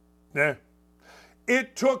 interception.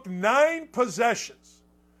 It took 9 possessions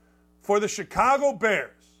for the Chicago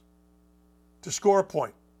Bears to score a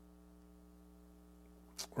point.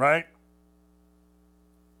 Right?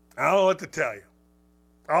 I don't know what to tell you.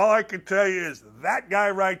 All I can tell you is that guy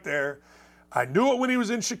right there, I knew it when he was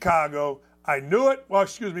in Chicago. I knew it,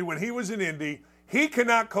 when he was in Indy. He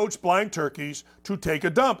cannot coach blind turkeys to take a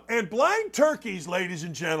dump. And blind turkeys, ladies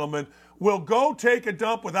and gentlemen, will go take a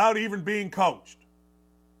dump without even being coached.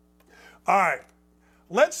 All right,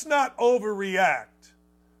 let's not overreact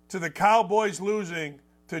to the Cowboys losing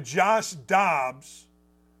to Josh Dobbs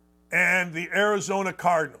and the Arizona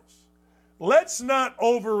Cardinals. Let's not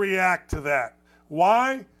overreact to that.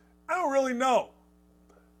 Why? I don't really know.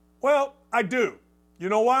 Well, I do. You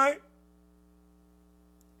know why?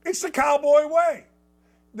 It's the Cowboy way.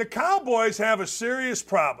 The Cowboys have a serious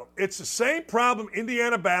problem. It's the same problem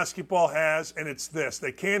Indiana basketball has, and it's this.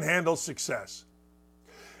 They can't handle success.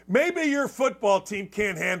 Maybe your football team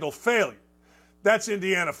can't handle failure. That's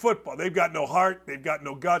Indiana football. They've got no heart, they've got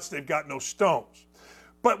no guts, they've got no stones.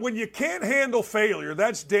 But when you can't handle failure,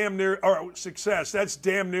 that's damn near, or success, that's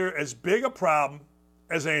damn near as big a problem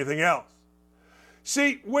as anything else.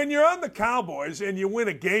 See, when you're on the Cowboys and you win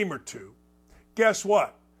a game or two, guess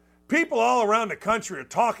what? People all around the country are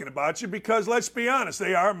talking about you because, let's be honest,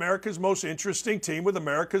 they are America's most interesting team with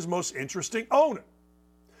America's most interesting owner.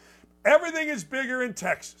 Everything is bigger in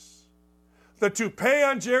Texas. The toupee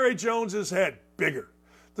on Jerry Jones's head, bigger.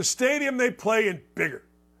 The stadium they play in, bigger.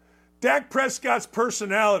 Dak Prescott's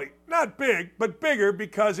personality, not big, but bigger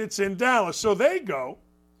because it's in Dallas. So they go,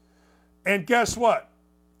 and guess what?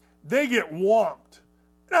 They get whomped.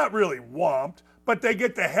 Not really whomped, but they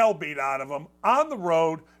get the hell beat out of them on the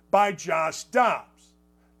road by Josh Dobbs.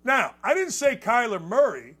 Now, I didn't say Kyler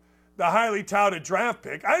Murray, the highly touted draft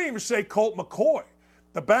pick. I didn't even say Colt McCoy,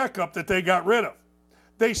 the backup that they got rid of.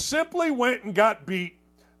 They simply went and got beat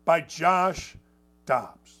by Josh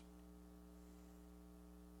Dobbs.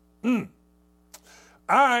 All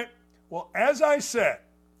right. Well, as I said,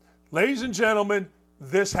 ladies and gentlemen,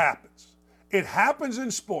 this happens. It happens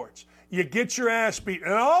in sports. You get your ass beat.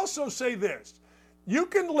 And I'll also say this. You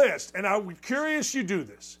can list, and I'm curious you do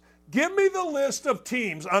this. Give me the list of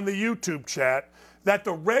teams on the YouTube chat that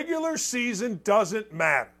the regular season doesn't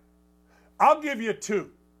matter. I'll give you 2.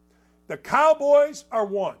 The Cowboys are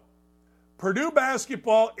 1. Purdue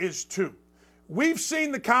basketball is 2. We've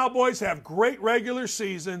seen the Cowboys have great regular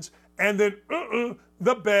seasons and then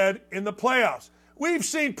the bed in the playoffs. We've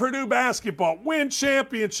seen Purdue basketball win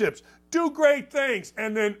championships, do great things,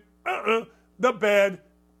 and then the bed,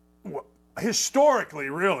 historically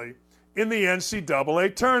really, in the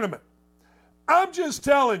NCAA tournament. I'm just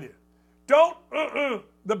telling you, don't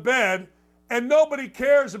the bed, and nobody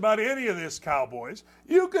cares about any of this, Cowboys.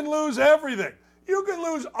 You can lose everything. You can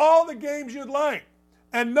lose all the games you'd like,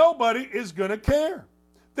 and nobody is going to care.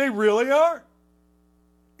 They really are.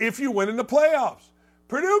 If you win in the playoffs,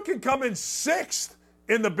 Purdue can come in 6th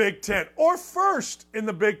in the Big Ten or 1st in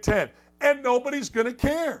the Big Ten, and nobody's going to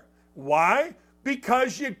care. Why?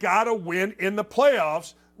 Because you got to win in the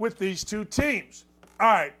playoffs with these 2 teams. All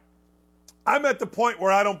right, I'm at the point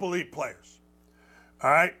where I don't believe players. All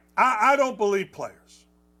right, I don't believe players.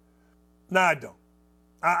 No, I don't.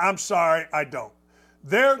 I'm sorry, I don't.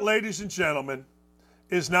 There, ladies and gentlemen,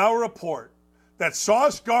 is now a report that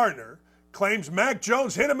Sauce Gardner claims Mac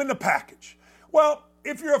Jones hit him in the package. Well,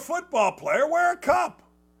 if you're a football player, wear a cup.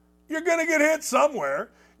 You're going to get hit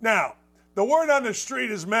somewhere. Now, the word on the street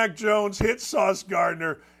is Mac Jones hit Sauce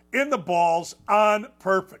Gardner in the balls on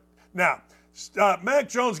purpose. Now, Mac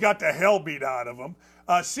Jones got the hell beat out of him.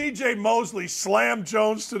 C.J. Mosley slammed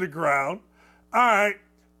Jones to the ground. All right,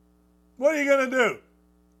 what are you going to do?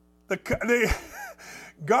 The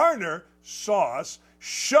Gardner, Sauce,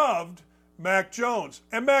 shoved Mac Jones,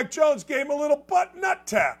 and Mac Jones gave him a little butt nut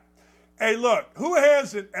tap. Hey, look, who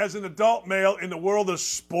hasn't, as an adult male in the world of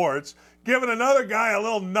sports, given another guy a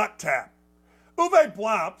little nut tap? Uwe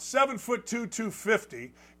Blomp, 7'2",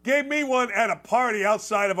 250, gave me one at a party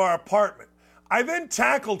outside of our apartment. I then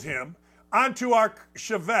tackled him onto our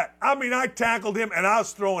Chevette. I tackled him and I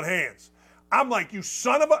was throwing hands. I'm like, you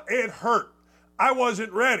son of a, it hurt. I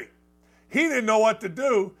wasn't ready. He didn't know what to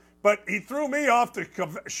do, but he threw me off the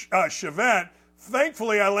Chevette.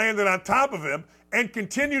 Thankfully, I landed on top of him and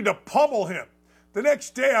continued to pummel him. The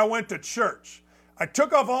next day, I went to church. I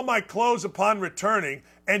took off all my clothes upon returning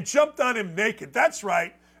and jumped on him naked. That's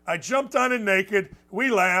right. I jumped on him naked. We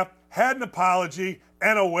laughed, had an apology,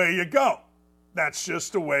 and away you go. That's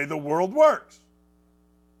just the way the world works.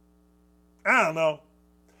 I don't know.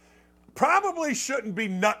 Probably shouldn't be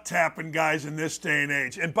nut tapping guys in this day and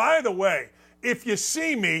age. And by the way, if you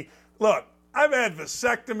see me, look, I've had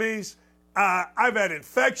vasectomies. I've had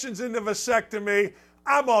infections in the vasectomy.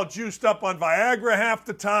 I'm all juiced up on Viagra half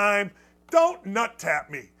the time. Don't nut tap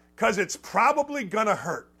me, because it's probably going to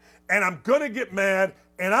hurt. And I'm going to get mad,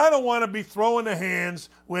 and I don't want to be throwing the hands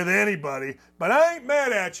with anybody. But I ain't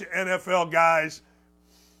mad at you, NFL guys,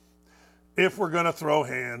 if we're going to throw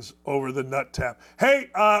hands over the nut tap. Hey,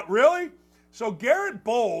 really? So Garrett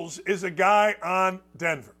Bowles is a guy on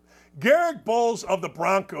Denver. Garrett Bowles of the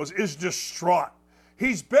Broncos is distraught.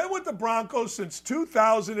 He's been with the Broncos since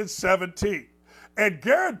 2017. And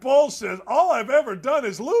Garrett Bowles says, all I've ever done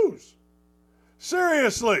is lose.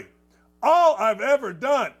 Seriously, all I've ever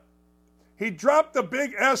done. He dropped the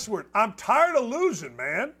big S word. I'm tired of losing,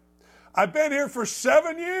 man. I've been here for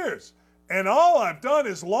 7 years, and all I've done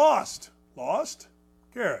is lost. Lost?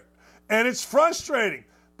 Garrett. And it's frustrating.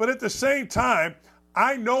 But at the same time,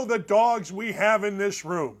 I know the dogs we have in this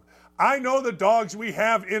room. I know the dogs we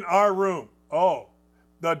have in our room. Oh,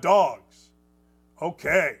 the dogs.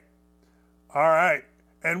 Okay. All right.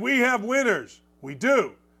 And we have winners. We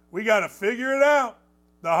do. We got to figure it out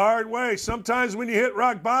the hard way. Sometimes when you hit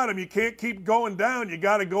rock bottom, you can't keep going down. You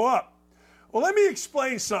got to go up. Well, let me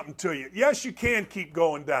explain something to you. Yes, you can keep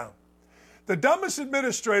going down. The dumbest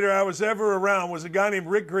administrator I was ever around was a guy named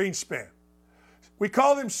Rick Greenspan. We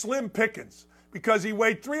called him Slim Pickens because he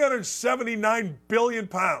weighed 379 billion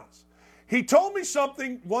pounds. He told me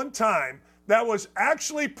something one time that was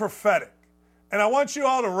actually prophetic. And I want you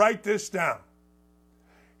all to write this down.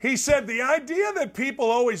 He said, the idea that people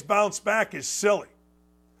always bounce back is silly.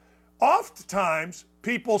 Oftentimes,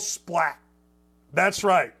 people splat. That's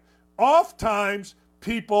right. Oftentimes,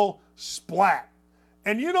 people splat.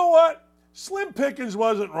 And you know what? Slim Pickens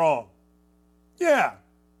wasn't wrong. Yeah.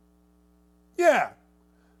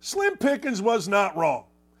 Slim Pickens was not wrong.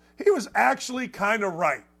 He was actually kind of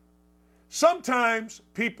right. Sometimes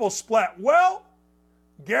people splat. Well,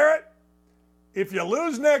 Garrett, if you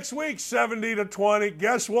lose next week 70-20,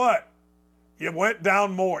 guess what? You went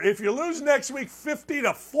down more. If you lose next week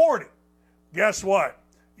 50-40, guess what?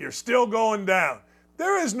 You're still going down.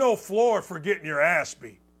 There is no floor for getting your ass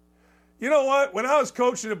beat. You know what? When I was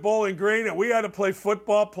coaching at Bowling Green and we had to play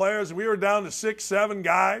football players and we were down to 6, 7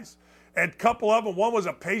 guys, and a couple of them, one was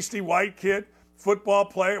a pasty white kid, football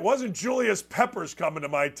player. It wasn't Julius Peppers coming to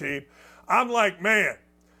my team. I'm like, man,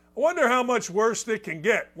 I wonder how much worse it can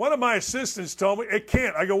get. One of my assistants told me, it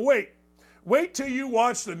can't. I go, wait till you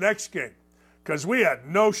watch the next game, because we had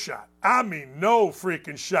no shot. I mean, no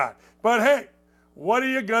freaking shot. But hey, what are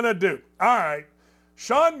you going to do? All right,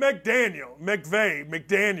 Josh McDaniels,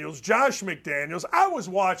 I was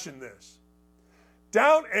watching this.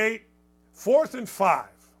 Down 8, 4th and 5.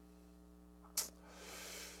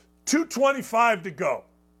 2:25 to go.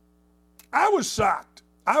 I was shocked.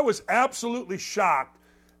 I was absolutely shocked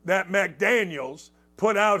that McDaniels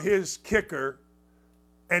put out his kicker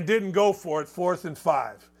and didn't go for it 4th and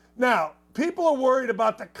 5. Now, people are worried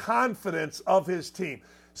about the confidence of his team.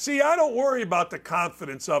 See, I don't worry about the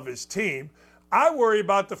confidence of his team. I worry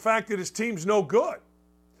about the fact that his team's no good.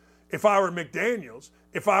 If I were McDaniels,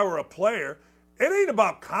 if I were a player, it ain't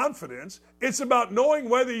about confidence. It's about knowing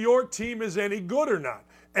whether your team is any good or not.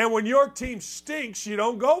 And when your team stinks, you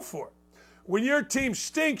don't go for it. When your team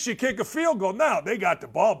stinks, you kick a field goal. Now, they got the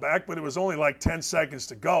ball back, but it was only like 10 seconds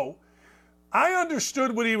to go. I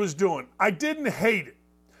understood what he was doing. I didn't hate it.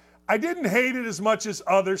 I didn't hate it as much as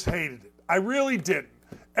others hated it. I really didn't.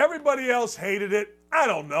 Everybody else hated it. I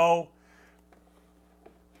don't know.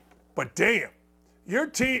 But damn, your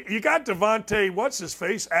team, you got Devontae,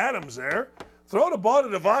 what's-his-face, Adams there. Throw the ball to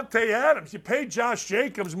Devontae Adams. You paid Josh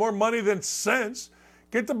Jacobs more money than sense.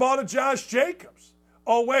 Get the ball to Josh Jacobs.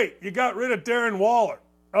 Oh, wait, you got rid of Darren Waller.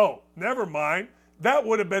 Oh, never mind. That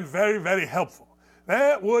would have been very, very helpful.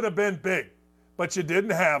 That would have been big. But you didn't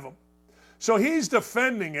have him. So he's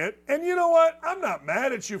defending it. And you know what? I'm not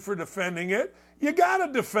mad at you for defending it. You got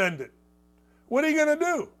to defend it. What are you going to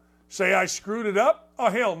do? Say I screwed it up? Oh,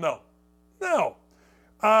 hell no. No.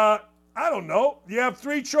 I don't know. You have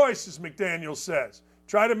 3 choices, McDaniel says.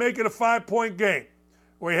 Try to make it a 5-point game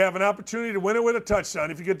where you have an opportunity to win it with a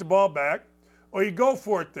touchdown if you get the ball back, or you go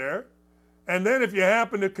for it there. And then if you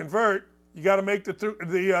happen to convert, you got to make the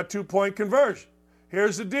 2-point conversion.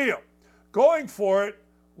 Here's the deal. Going for it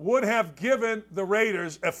would have given the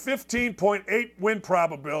Raiders a 15.8 win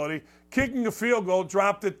probability. Kicking a field goal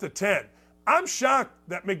dropped it to 10. I'm shocked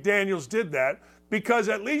that McDaniels did that, because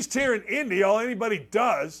at least here in Indy, all anybody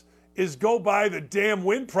does is go by the damn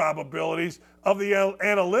win probabilities of the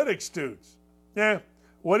analytics dudes. Yeah,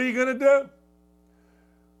 what are you going to do?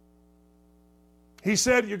 He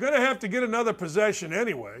said, you're going to have to get another possession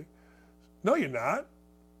anyway. No, you're not.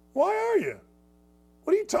 Why are you?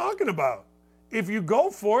 What are you talking about? If you go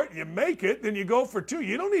for it, you make it, then you go for 2.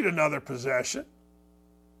 You don't need another possession.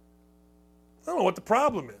 I don't know what the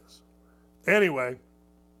problem is. Anyway,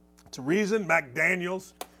 it's a reason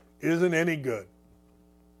McDaniels isn't any good.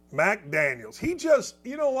 McDaniels. He just,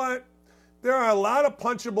 you know what? There are a lot of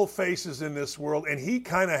punchable faces in this world, and he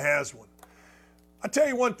kind of has one. I'll tell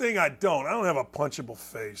you one thing I don't have a punchable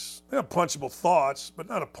face. I have punchable thoughts, but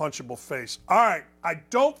not a punchable face. All right, I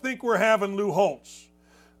don't think we're having Lou Holtz.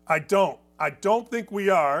 I don't think we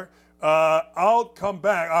are. I'll come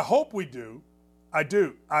back. I hope we do. I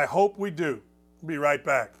do. I hope we do. Be right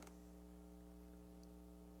back.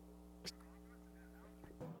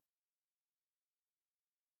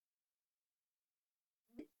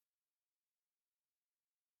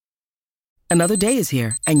 Another day is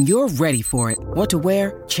here, and you're ready for it. What to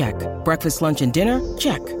wear? Check. Breakfast, lunch, and dinner?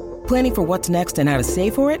 Check. Planning for what's next and how to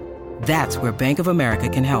save for it? That's where Bank of America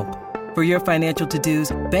can help. For your financial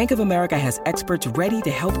to-dos, Bank of America has experts ready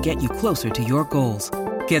to help get you closer to your goals.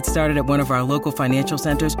 Get started at one of our local financial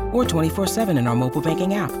centers or 24/7 in our mobile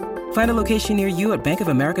banking app. Find a location near you at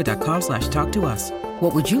bankofamerica.com/talktous.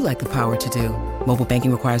 What would you like the power to do? Mobile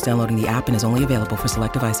banking requires downloading the app and is only available for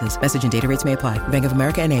select devices. Message and data rates may apply. Bank of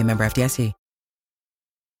America N.A., member FDIC.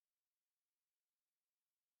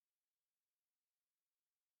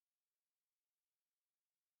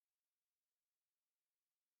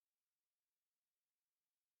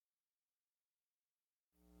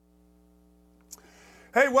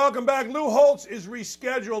 Hey, welcome back. Lou Holtz is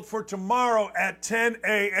rescheduled for tomorrow at 10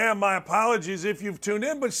 a.m. My apologies if you've tuned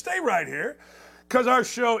in, but stay right here because our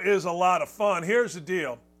show is a lot of fun. Here's the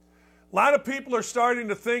deal. A lot of people are starting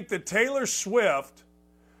to think that Taylor Swift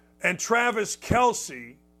and Travis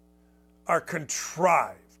Kelce are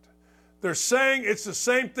contrived. They're saying it's the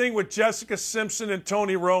same thing with Jessica Simpson and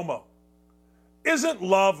Tony Romo. Isn't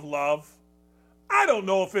love love? I don't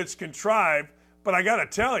know if it's contrived, but I got to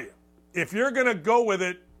tell you, if you're going to go with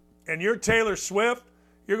it and you're Taylor Swift,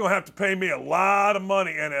 you're going to have to pay me a lot of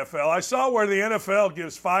money, NFL. I saw where the NFL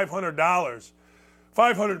gives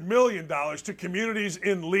 $500 million to communities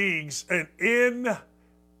in leagues and in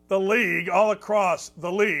the league, all across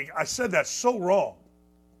the league. I said that so wrong.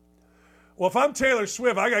 Well, if I'm Taylor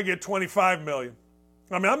Swift, I got to get $25 million.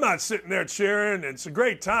 I mean, I'm not sitting there cheering. It's a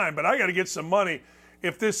great time, but I got to get some money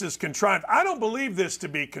if this is contrived. I don't believe this to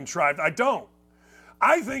be contrived. I don't.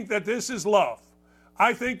 I think that this is love.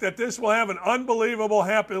 I think that this will have an unbelievable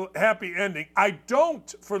happy ending. I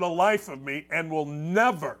don't, for the life of me, and will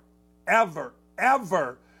never, ever,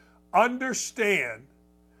 ever understand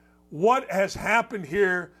what has happened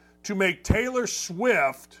here to make Taylor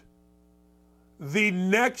Swift the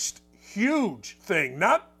next huge thing,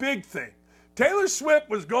 not big thing. Taylor Swift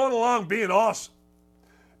was going along being awesome.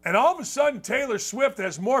 And all of a sudden, Taylor Swift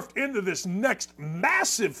has morphed into this next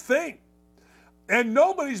massive thing. And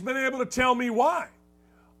nobody's been able to tell me why.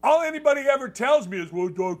 All anybody ever tells me is, well,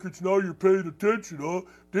 Doc, it's now you're paying attention, huh?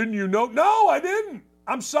 Didn't you know? No, I didn't.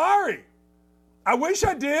 I'm sorry. I wish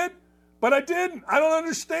I did, but I didn't. I don't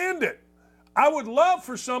understand it. I would love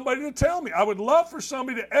for somebody to tell me. I would love for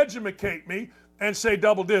somebody to educate me and say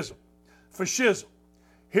double dizzle, for shizzle.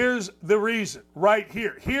 Here's the reason right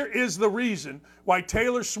here. Here is the reason why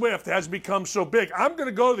Taylor Swift has become so big. I'm going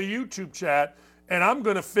to go to the YouTube chat and I'm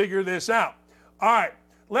going to figure this out. All right,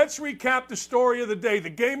 let's recap the story of the day. The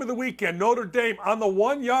game of the weekend, Notre Dame on the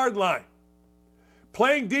 1-yard line,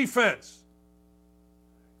 playing defense.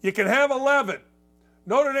 You can have 11.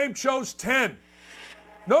 Notre Dame chose 10.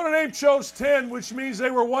 Notre Dame chose 10, which means they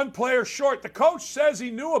were one player short. The coach says he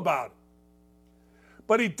knew about it,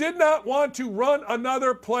 but he did not want to run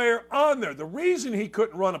another player on there. The reason he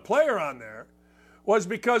couldn't run a player on there was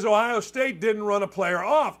because Ohio State didn't run a player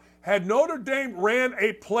off. Had Notre Dame ran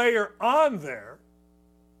a player on there,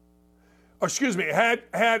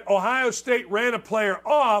 had Ohio State ran a player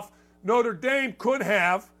off, Notre Dame could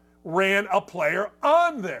have ran a player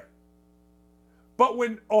on there. But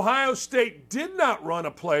when Ohio State did not run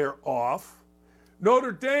a player off,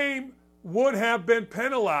 Notre Dame would have been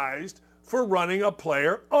penalized for running a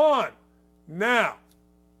player on. Now,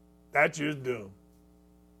 that's just dumb.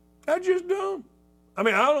 That's just dumb. I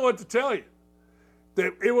mean, I don't know what to tell you.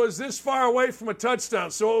 It was this far away from a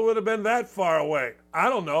touchdown, so it would have been that far away. I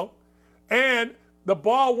don't know. And the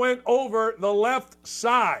ball went over the left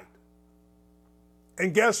side.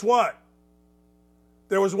 And guess what?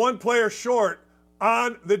 There was one player short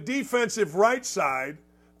on the defensive right side,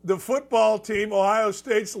 the football team, Ohio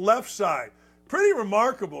State's left side. Pretty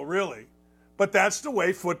remarkable, really. But that's the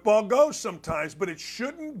way football goes sometimes, but it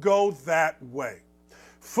shouldn't go that way.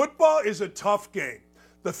 Football is a tough game.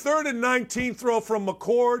 The 3rd and 19 throw from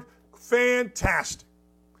McCord, fantastic.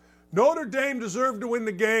 Notre Dame deserved to win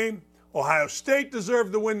the game. Ohio State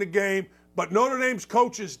deserved to win the game. But Notre Dame's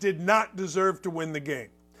coaches did not deserve to win the game.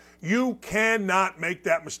 You cannot make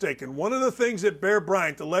that mistake. And one of the things that Bear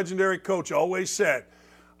Bryant, the legendary coach, always said,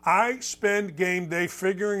 I spend game day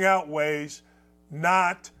figuring out ways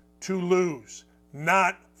not to lose,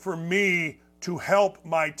 not for me to help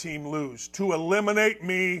my team lose, to eliminate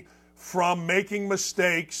me from making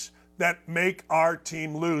mistakes that make our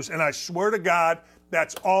team lose. And I swear to God,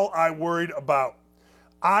 that's all I worried about.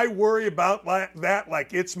 I worry about that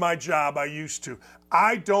like it's my job. I used to.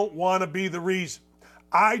 I don't want to be the reason.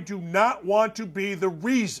 I do not want to be the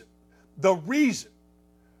reason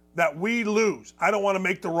that we lose. I don't want to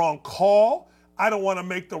make the wrong call. I don't want to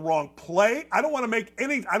make the wrong play. I don't want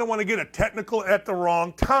to get a technical at the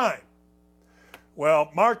wrong time.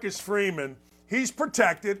 Well, Marcus Freeman, he's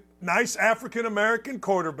protected, nice African-American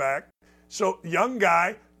quarterback. So young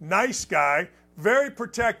guy, nice guy, very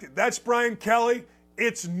protected. That's Brian Kelly.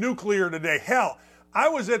 It's nuclear today. Hell, I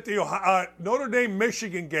was at the Notre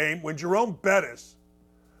Dame-Michigan game when Jerome Bettis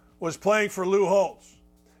was playing for Lou Holtz.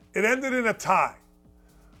 It ended in a tie.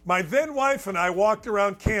 My then wife and I walked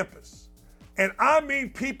around campus, and I mean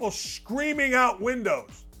people screaming out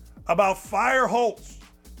windows about fire Holtz.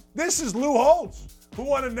 This is Lou Holtz, who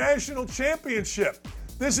won a national championship.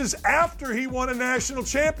 This is after he won a national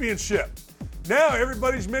championship. Now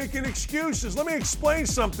everybody's making excuses. Let me explain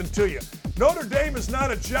something to you. Notre Dame is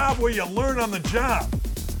not a job where you learn on the job.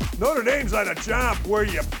 Notre Dame's not a job where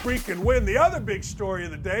you freaking win. The other big story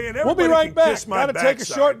of the day, and everybody we'll be right can back. kiss my Got to take a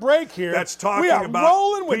short break here. That's talking we are about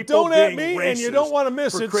rolling with people Don't At being Me, and you don't want to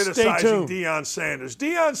miss for it. Stay criticizing tuned. Deion Sanders.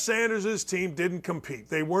 Deion Sanders' team didn't compete.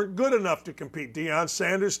 They weren't good enough to compete. Deion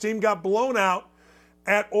Sanders' team got blown out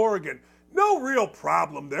at Oregon. No real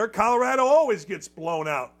problem there. Colorado always gets blown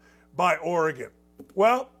out by Oregon.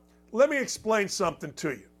 Well, let me explain something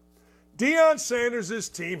to you. Deion Sanders'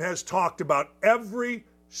 team has talked about every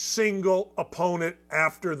single opponent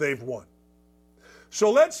after they've won. So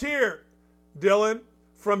let's hear, Dylan,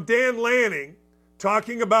 from Dan Lanning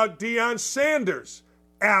talking about Deion Sanders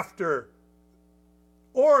after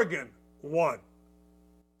Oregon won.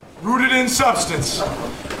 Rooted in substance,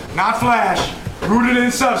 not flash. Rooted in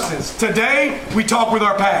substance. Today, we talk with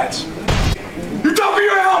our pads. You talk with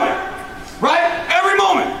your helmet, right? Every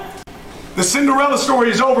moment. The Cinderella story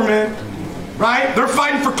is over, man. Right? They're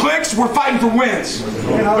fighting for clicks, we're fighting for wins.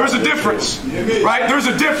 There's a difference, right? There's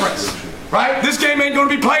a difference, right? This game ain't going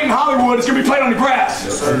to be played in Hollywood, it's going to be played on the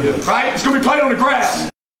grass, right? It's going to be played on the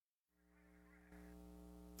grass.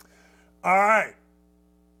 All right.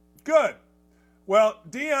 Good. Well,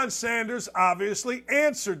 Deion Sanders obviously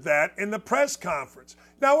answered that in the press conference.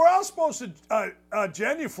 Now, we're all supposed to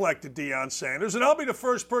genuflect to Deion Sanders, and I'll be the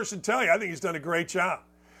first person to tell you I think he's done a great job.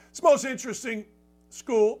 It's the most interesting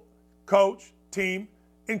school, coach, team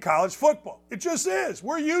in college football. It just is.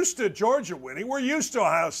 We're used to Georgia winning. We're used to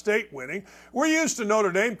Ohio State winning. We're used to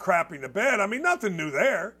Notre Dame crapping the bed. I mean, nothing new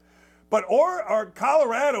there. But or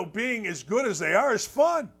Colorado being as good as they are is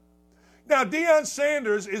fun. Now, Deion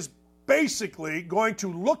Sanders is basically going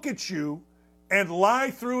to look at you and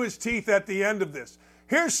lie through his teeth at the end of this.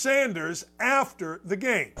 Here's Sanders after the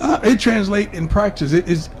game. It translates in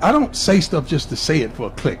practice. I don't say stuff just to say it for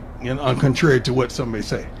a click, contrary to what somebody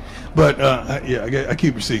say. But, I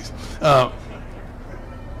keep receipts.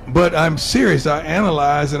 But I'm serious. I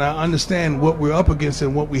analyze and I understand what we're up against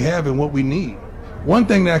and what we have and what we need. One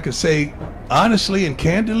thing that I could say honestly and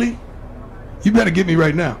candidly, you better get me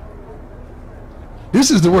right now.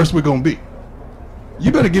 This is the worst we're going to be.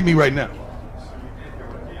 You better get me right now.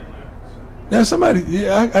 Now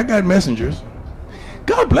I got messengers.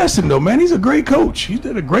 God bless him though, man. He's a great coach. He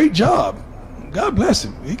did a great job. God bless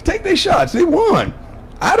him. He can take their shots. They won.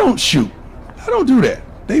 I don't shoot. I don't do that.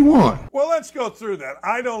 They won. Well, let's go through that.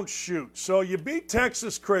 I don't shoot. So you beat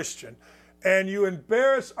Texas Christian and you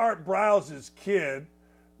embarrass Art Briles' kid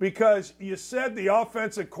because you said the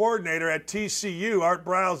offensive coordinator at TCU, Art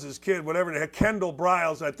Briles' kid, whatever the heck, Kendall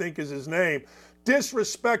Briles, I think is his name,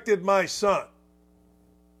 disrespected my son.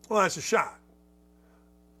 Well, that's a shot.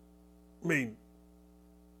 I mean,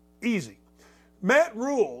 easy. Matt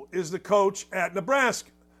Rule is the coach at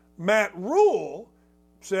Nebraska. Matt Rule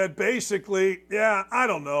said basically, I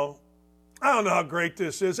don't know how great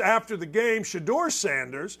this is. After the game, Shedeur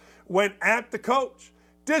Sanders went at the coach,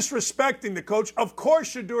 disrespecting the coach. Of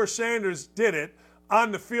course, Shedeur Sanders did it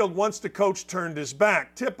on the field once the coach turned his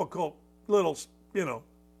back. Typical little,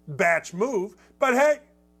 batch move. But hey,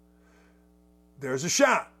 there's a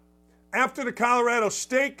shot. After the Colorado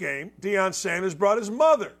State game, Deion Sanders brought his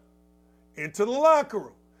mother into the locker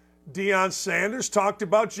room. Deion Sanders talked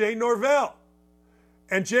about Jay Norvell.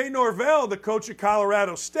 And Jay Norvell, the coach of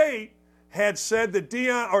Colorado State, had said that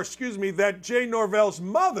that Jay Norvell's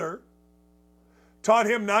mother taught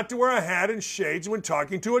him not to wear a hat and shades when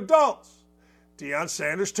talking to adults. Deion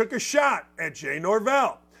Sanders took a shot at Jay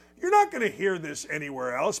Norvell. You're not going to hear this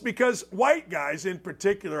anywhere else because white guys in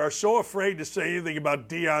particular are so afraid to say anything about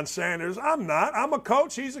Deion Sanders. I'm not. I'm a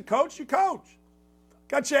coach. He's a coach. You coach.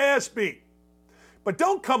 Got your ass beat. But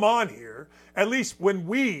don't come on here, at least when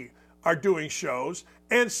we are doing shows,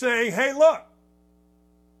 and saying, hey, look,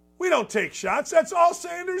 we don't take shots. That's all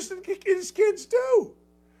Sanders and his kids do.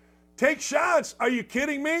 Take shots. Are you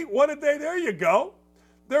kidding me? What did they? There you go.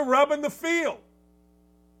 They're rubbing the field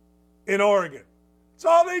in Oregon. That's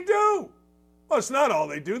all they do. Well, it's not all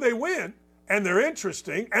they do. They win, and they're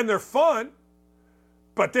interesting, and they're fun,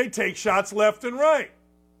 but they take shots left and right.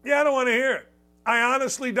 Yeah, I don't want to hear it. I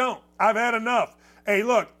honestly don't. I've had enough. Hey,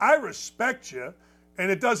 look, I respect you, and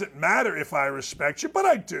it doesn't matter if I respect you, but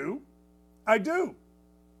I do. I do.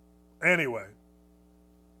 Anyway.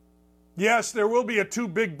 Yes, there will be a Two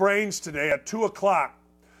Big Brains today at 2 o'clock.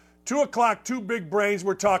 2 o'clock, Two Big Brains.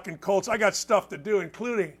 We're talking Colts. I got stuff to do,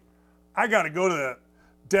 including I got to go to the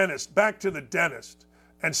dentist, back to the dentist,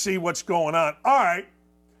 and see what's going on. All right.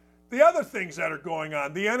 The other things that are going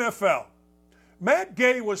on, the NFL. Matt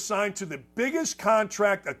Gay was signed to the biggest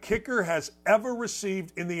contract a kicker has ever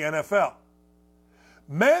received in the NFL.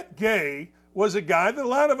 Matt Gay was a guy that a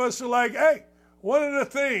lot of us are like, hey, one of the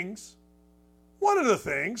things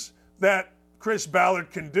that Chris Ballard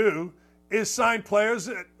can do is sign players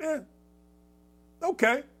that,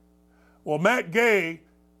 okay. Well, Matt Gay,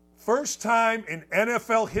 first time in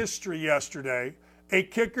NFL history yesterday, a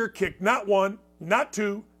kicker kicked not one, not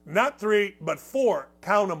two, not three, but four.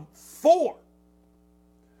 Count them, 4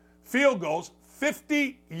 field goals,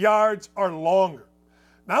 50 yards or longer.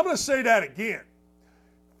 Now, I'm going to say that again.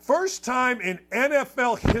 First time in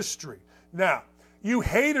NFL history. Now, you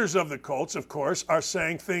haters of the Colts, of course, are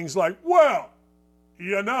saying things like, well,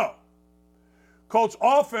 you know, Colts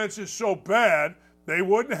offense is so bad, they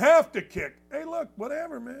wouldn't have to kick. Hey, look,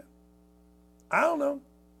 whatever, man. I don't know.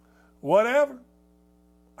 Whatever.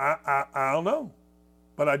 I don't know.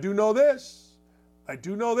 But I do know this.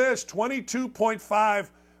 $22.5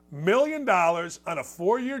 million on a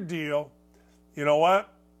 4-year deal. You know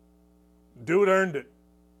what? Dude earned it.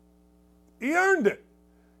 He earned it.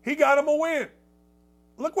 He got him a win.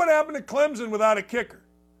 Look what happened to Clemson without a kicker.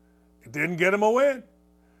 It didn't get him a win.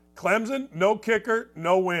 Clemson, no kicker,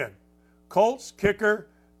 no win. Colts, kicker,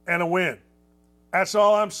 and a win. That's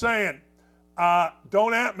all I'm saying.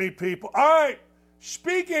 Don't at me, people. All right,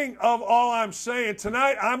 speaking of all I'm saying,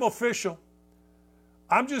 tonight I'm official.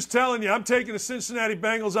 I'm just telling you, I'm taking the Cincinnati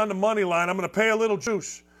Bengals on the money line. I'm going to pay a little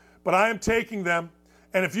juice, but I am taking them.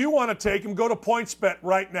 And if you want to take them, go to PointsBet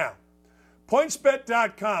right now.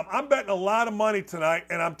 PointsBet.com. I'm betting a lot of money tonight,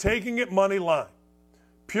 and I'm taking it money line.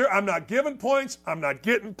 I'm not giving points. I'm not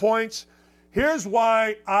getting points. Here's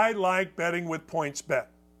why I like betting with PointsBet.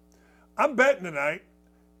 I'm betting tonight,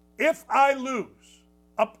 if I lose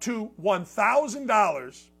up to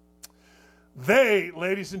 $1,000, they,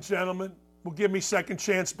 ladies and gentlemen, will give me second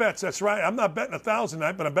chance bets. That's right. I'm not betting 1,000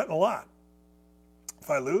 tonight, but I'm betting a lot. If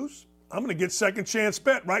I lose, I'm going to get second chance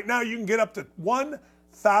bet. Right now, you can get up to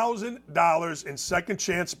 $1,000 in second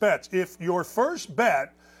chance bets. If your first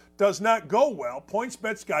bet does not go well,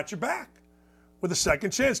 PointsBet's got your back with a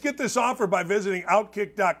second chance. Get this offer by visiting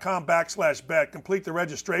Outkick.com/bet. Complete the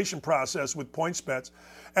registration process with PointsBets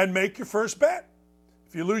and make your first bet.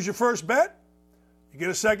 If you lose your first bet, you get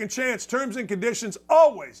a second chance. Terms and conditions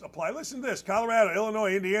always apply. Listen to this. Colorado,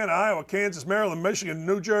 Illinois, Indiana, Iowa, Kansas, Maryland, Michigan,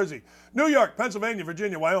 New Jersey, New York, Pennsylvania,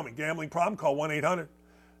 Virginia, Wyoming. Gambling problem? Call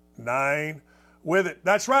 1-800-9-WITH-IT.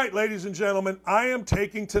 That's right, ladies and gentlemen. I am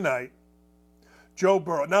taking tonight Joe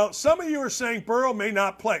Burrow. Now, some of you are saying Burrow may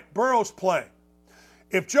not play. Burrow's playing.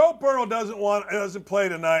 If Joe Burrow doesn't play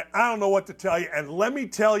tonight, I don't know what to tell you, and let me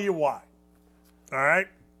tell you why. All right?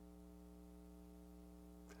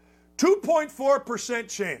 2.4%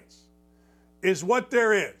 chance is what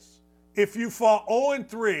there is if you fall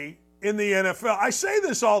 0-3 in the NFL. I say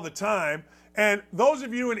this all the time, and those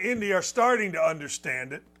of you in Indy are starting to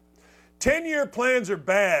understand it. 10-year plans are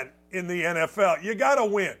bad in the NFL. You got to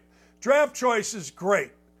win. Draft choice is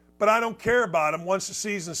great, but I don't care about them once the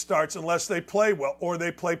season starts unless they play well or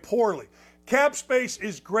they play poorly. Cap space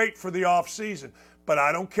is great for the offseason, but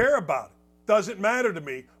I don't care about it. Doesn't matter to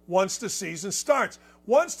me once the season starts.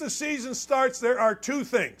 Once the season starts, there are two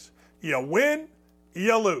things. You win,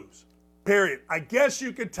 you lose. Period. I guess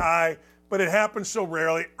you could tie, but it happens so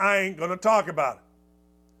rarely, I ain't going to talk about it.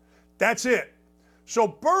 That's it. So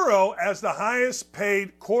Burrow, as the highest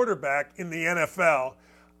paid quarterback in the NFL,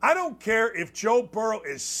 I don't care if Joe Burrow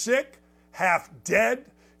is sick, half dead,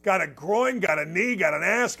 got a groin, got a knee, got an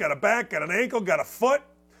ass, got a back, got an ankle, got a foot,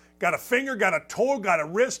 got a finger, got a toe, got a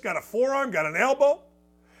wrist, got a forearm, got an elbow,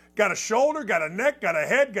 got a shoulder, got a neck, got a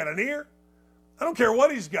head, got an ear. I don't care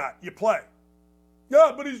what he's got. You play.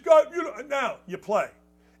 Yeah, but he's got, now you play.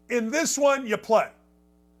 In this one, you play.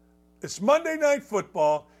 It's Monday Night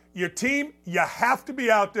Football. Your team, you have to be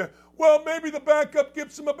out there. Well, maybe the backup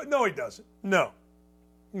gives him up. No, he doesn't. No.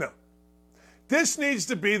 This needs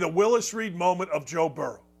to be the Willis Reed moment of Joe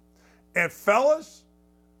Burrow. And fellas,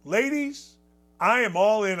 ladies, I am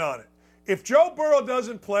all in on it. If Joe Burrow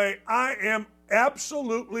doesn't play, I am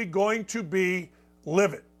absolutely going to be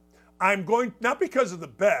livid. I'm going, not because of the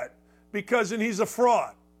bet, because he's a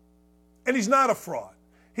fraud. And he's not a fraud.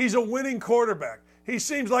 He's a winning quarterback. He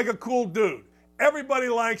seems like a cool dude. Everybody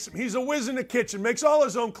likes him. He's a whiz in the kitchen, makes all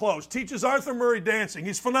his own clothes, teaches Arthur Murray dancing.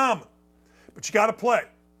 He's phenomenal. But you got to play.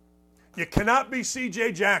 You cannot be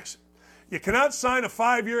C.J. Jackson. You cannot sign a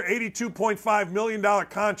 5-year, $82.5 million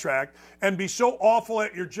contract and be so awful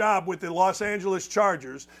at your job with the Los Angeles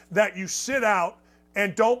Chargers that you sit out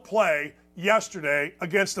and don't play yesterday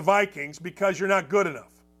against the Vikings because you're not good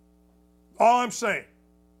enough. All I'm saying.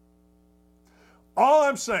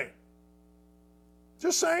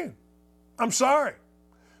 Just saying. I'm sorry.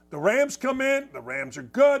 The Rams come in. The Rams are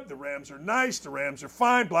good. The Rams are nice. The Rams are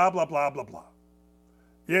fine. Blah, blah, blah, blah, blah.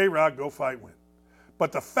 Yay, Rod, go fight, win.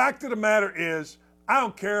 But the fact of the matter is, I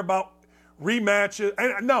don't care about rematches.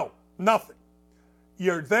 No, nothing.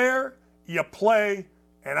 You're there, you play,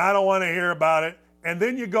 and I don't want to hear about it. And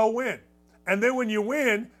then you go win. And then when you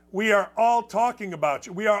win, we are all talking about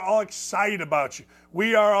you. We are all excited about you.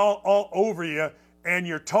 We are all over you. And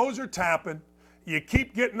your toes are tapping. You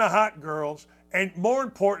keep getting the hot girls. And more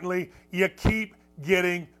importantly, you keep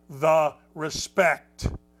getting the respect.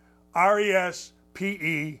 RESPECT.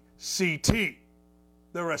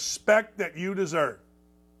 The respect that you deserve.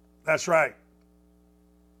 That's right.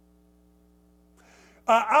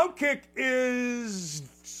 Outkick is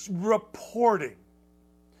reporting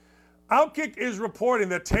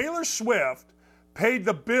that Taylor Swift paid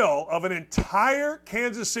the bill of an entire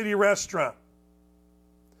Kansas City restaurant.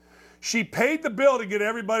 She paid the bill to get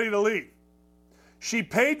everybody to leave. She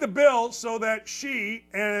paid the bill so that she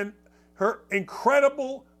and her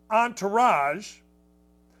incredible entourage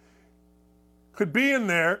could be in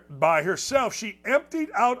there by herself. She emptied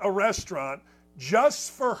out a restaurant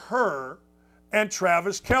just for her and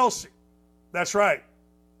Travis Kelce. That's right.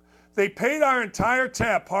 They paid our entire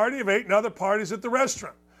tab party of 8 and other parties at the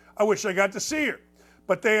restaurant. I wish I got to see her.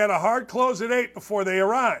 But they had a hard close at 8 before they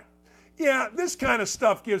arrived. Yeah, this kind of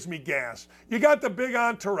stuff gives me gas. You got the big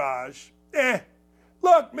entourage.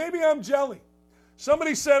 Look, maybe I'm jelly.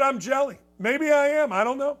 Somebody said I'm jelly. Maybe I am. I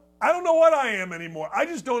don't know. I don't know what I am anymore. I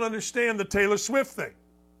just don't understand the Taylor Swift thing.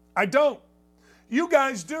 I don't. You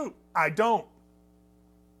guys do. I don't.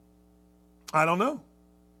 I don't know.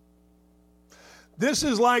 This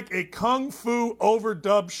is like a kung fu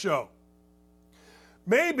overdub show.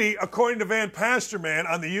 Maybe, according to Van Pasterman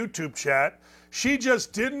on the YouTube chat, she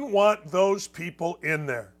just didn't want those people in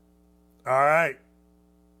there. All right.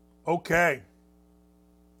 Okay.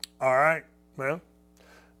 All right. Well,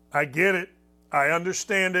 I get it. I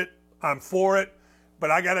understand it. I'm for it.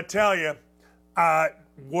 But I got to tell you,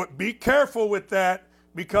 be careful with that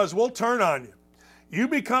because we'll turn on you. You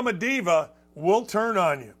become a diva, we'll turn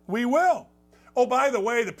on you. We will. Oh, by the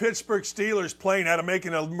way, the Pittsburgh Steelers plane had to make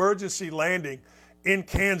an emergency landing in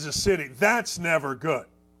Kansas City. That's never good.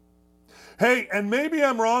 Hey, and maybe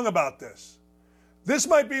I'm wrong about this. This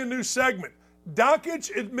might be a new segment.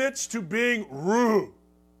 Dockage admits to being rude.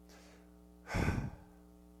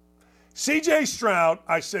 C.J. Stroud,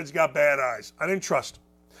 I said, has got bad eyes. I didn't trust him.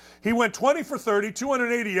 He went 20 for 30,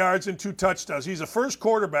 280 yards, and 2 touchdowns. He's the first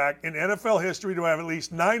quarterback in NFL history to have at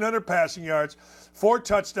least 900 passing yards, 4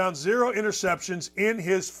 touchdowns, 0 interceptions in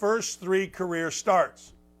his first 3 career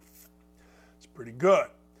starts. It's pretty good.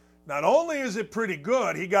 Not only is it pretty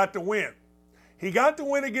good, he got to win. He got to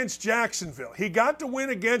win against Jacksonville. He got to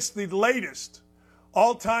win against the latest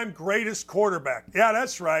all-time greatest quarterback. Yeah,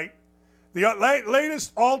 that's right. The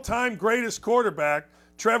latest all-time greatest quarterback,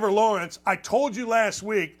 Trevor Lawrence, I told you last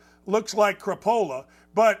week, looks like crapola.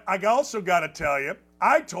 But I also got to tell you,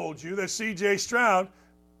 I told you that C.J. Stroud,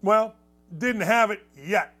 well, didn't have it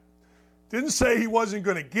yet. Didn't say he wasn't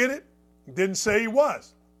going to get it. Didn't say he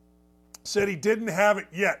was. Said he didn't have it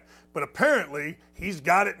yet. But apparently, he's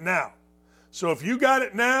got it now. So if you got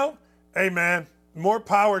it now, hey, man, more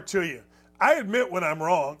power to you. I admit when I'm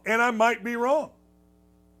wrong, and I might be wrong.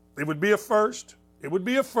 It would be a first. It would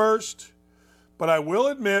be a first. But I will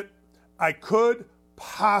admit I could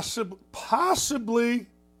possibly,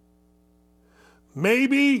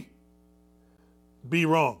 maybe be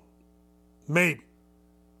wrong. Maybe.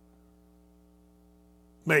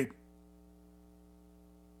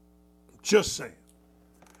 Just saying.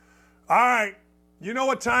 All right, you know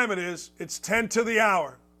what time it is. It's 10 to the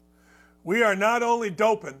hour. We are not only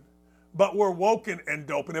doping, but we're woken and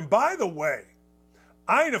doping. And by the way,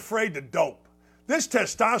 I ain't afraid to dope. This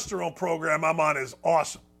testosterone program I'm on is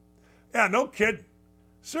awesome. Yeah, no kidding.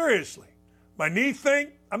 Seriously. My knee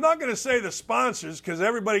thing, I'm not going to say the sponsors because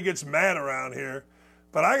everybody gets mad around here,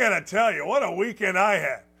 but I got to tell you, what a weekend I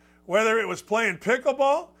had. Whether it was playing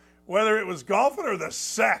pickleball, whether it was golfing, or the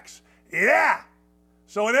sex. Yeah.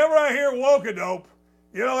 So whenever I hear woke-a-dope,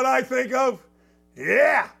 you know what I think of?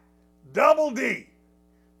 Yeah, double D.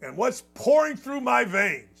 And what's pouring through my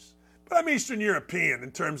veins. But I'm Eastern European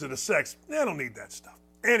in terms of the sex. I don't need that stuff.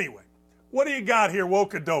 Anyway, what do you got here,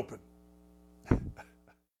 woke-a-doping?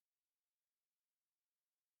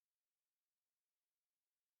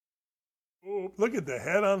 Ooh, look at the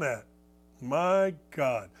head on that. My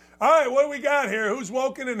God. All right, what do we got here? Who's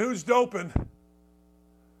woken and who's doping?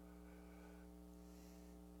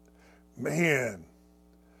 Man.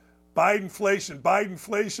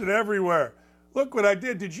 Bidenflation everywhere. Look what I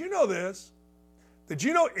did. Did you know this? Did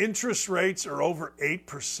you know interest rates are over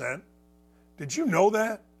 8%? Did you know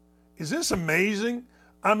that? Is this amazing?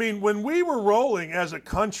 I mean, when we were rolling as a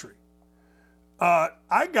country,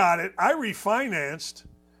 I got it. I refinanced,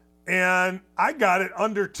 and I got it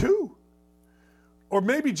under 2. Or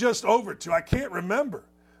maybe just over 2. I can't remember.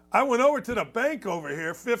 I went over to the bank over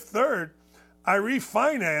here, Fifth Third. I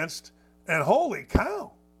refinanced, and holy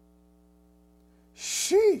cow.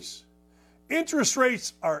 Jeez. Interest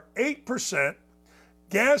rates are 8%.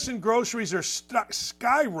 Gas and groceries are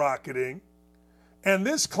skyrocketing. And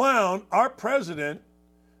this clown, our president,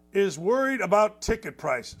 is worried about ticket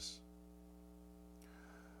prices.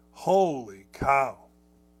 Holy cow.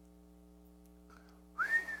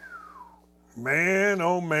 Man,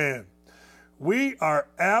 oh man. We are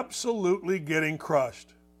absolutely getting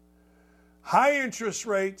crushed. High interest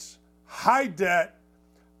rates, high debt,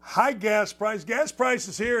 high gas prices. Gas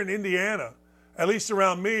prices here in Indiana, at least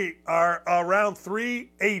around me, are around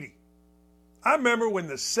 $3.80. I remember when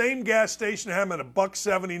the same gas station had them at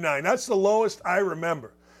 $1.79. That's the lowest I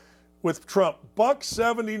remember with Trump,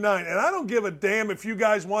 $1.79. And I don't give a damn if you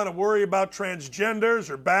guys want to worry about transgenders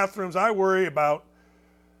or bathrooms. I worry about,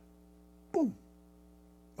 boom,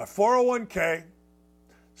 my 401k,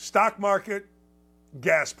 stock market,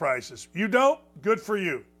 gas prices. You don't? Good for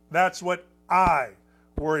you. That's what I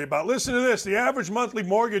worry about. Listen to this. The average monthly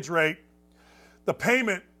mortgage rate, the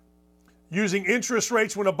payment using interest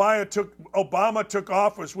rates when Obama took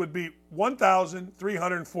office would be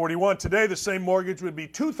 $1,341. Today, the same mortgage would be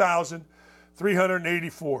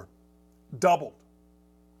 $2,384. Doubled.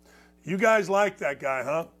 You guys like that guy,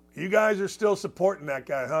 huh? You guys are still supporting that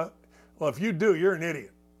guy, huh? Well, if you do, you're an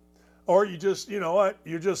idiot. Or you just, you know what?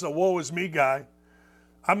 You're just a woe is me guy.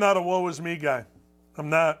 I'm not a woe is me guy. I'm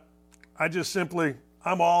not. I just simply,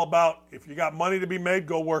 I'm all about, if you got money to be made,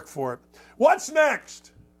 go work for it. What's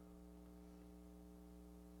next?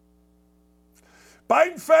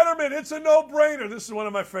 Biden-Fetterman, it's a no-brainer. This is one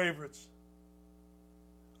of my favorites.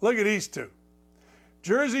 Look at these two.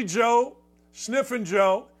 Jersey Joe, Sniffin'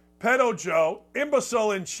 Joe, Pedo Joe,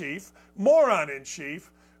 imbecile in chief, moron in chief,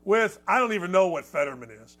 with, I don't even know what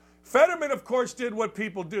Fetterman is. Fetterman, of course, did what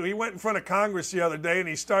people do. He went in front of Congress the other day and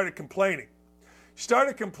he started complaining. He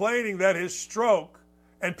started complaining that his stroke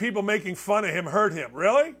and people making fun of him hurt him.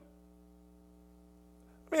 Really?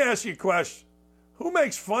 Let me ask you a question. Who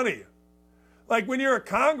makes fun of you? Like when you're a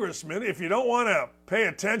congressman, if you don't want to pay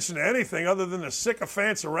attention to anything other than the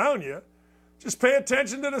sycophants around you, just pay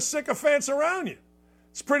attention to the sycophants around you.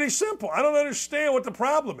 It's pretty simple. I don't understand what the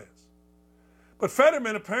problem is. But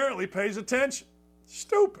Fetterman apparently pays attention.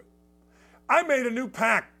 Stupid. I made a new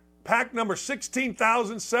pack number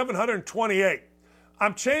 16,728.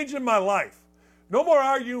 I'm changing my life. No more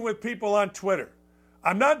arguing with people on Twitter.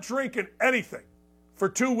 I'm not drinking anything for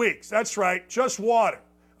 2 weeks. That's right, just water.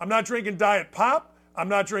 I'm not drinking Diet Pop. I'm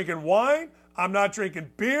not drinking wine. I'm not drinking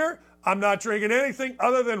beer. I'm not drinking anything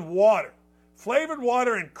other than water. Flavored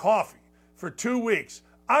water and coffee for 2 weeks.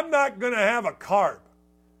 I'm not going to have a carb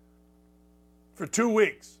for 2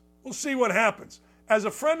 weeks. We'll see what happens. As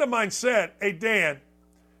a friend of mine said, hey, Dan,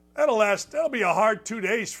 that'll be a hard 2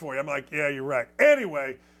 days for you. I'm like, yeah, you're right.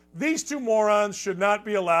 Anyway, these two morons should not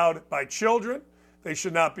be allowed by children. They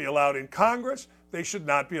should not be allowed in Congress. They should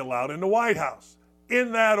not be allowed in the White House.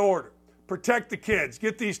 In that order. Protect the kids.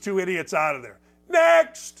 Get these two idiots out of there.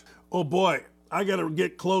 Next! Oh boy, I got to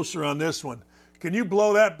get closer on this one. Can you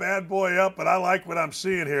blow that bad boy up? But I like what I'm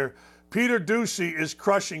seeing here. Peter Doocy is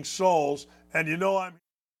crushing souls, and you know I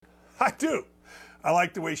do. I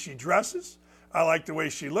like the way she dresses. I like the way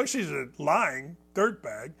she looks. She's a lying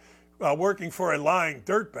dirtbag. working for a lying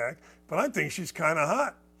dirtbag, but I think she's kind of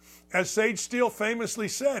hot. As Sage Steele famously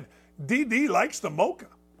said, DD likes the mocha.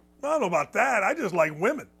 I don't know about that. I just like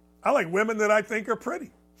women. I like women that I think are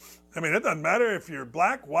pretty. I mean, it doesn't matter if you're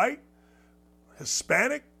black, white,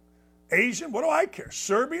 Hispanic, Asian. What do I care?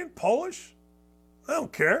 Serbian, Polish? I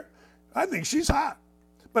don't care. I think she's hot.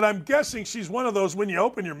 But I'm guessing she's one of those when you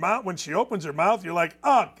open your mouth, when she opens her mouth, you're like,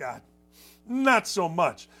 oh, God, not so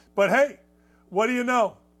much. But hey, what do you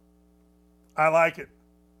know? I like it.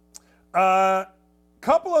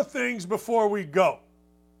 Couple of things before we go.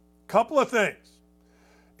 Couple of things.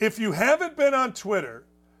 If you haven't been on Twitter,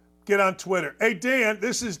 get on Twitter. Hey, Dan,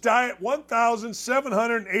 this is Diet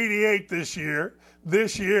 1,788 this year.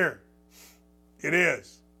 This year. It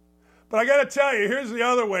is. But I got to tell you, here's the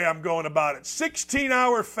other way I'm going about it.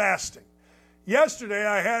 16-hour fasting. Yesterday,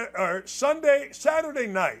 Saturday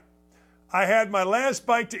night, I had my last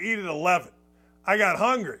bite to eat at 11. I got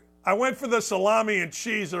hungry. I went for the salami and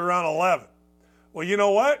cheese at around 11. Well, you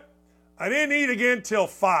know what? I didn't eat again till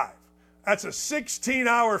 5. That's a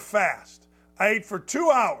 16-hour fast. I ate for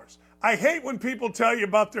 2 hours. I hate when people tell you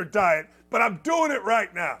about their diet, but I'm doing it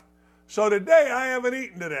right now. So today, I haven't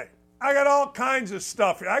eaten today. I got all kinds of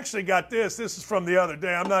stuff here. I actually got this. This is from the other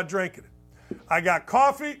day. I'm not drinking it. I got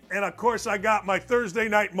coffee, and of course, I got my Thursday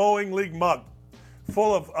night mowing league mug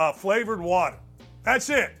full of flavored water. That's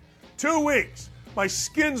it. 2 weeks. My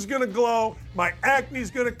skin's going to glow. My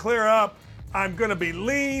acne's going to clear up. I'm going to be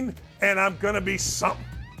lean, and I'm going to be something.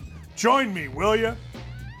 Join me, will you?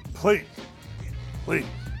 Please. Please.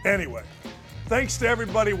 Anyway, thanks to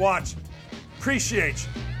everybody watching. Appreciate you.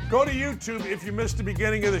 Go to YouTube if you missed the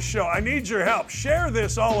beginning of the show. I need your help. Share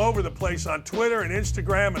this all over the place on Twitter and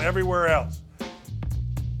Instagram and everywhere else.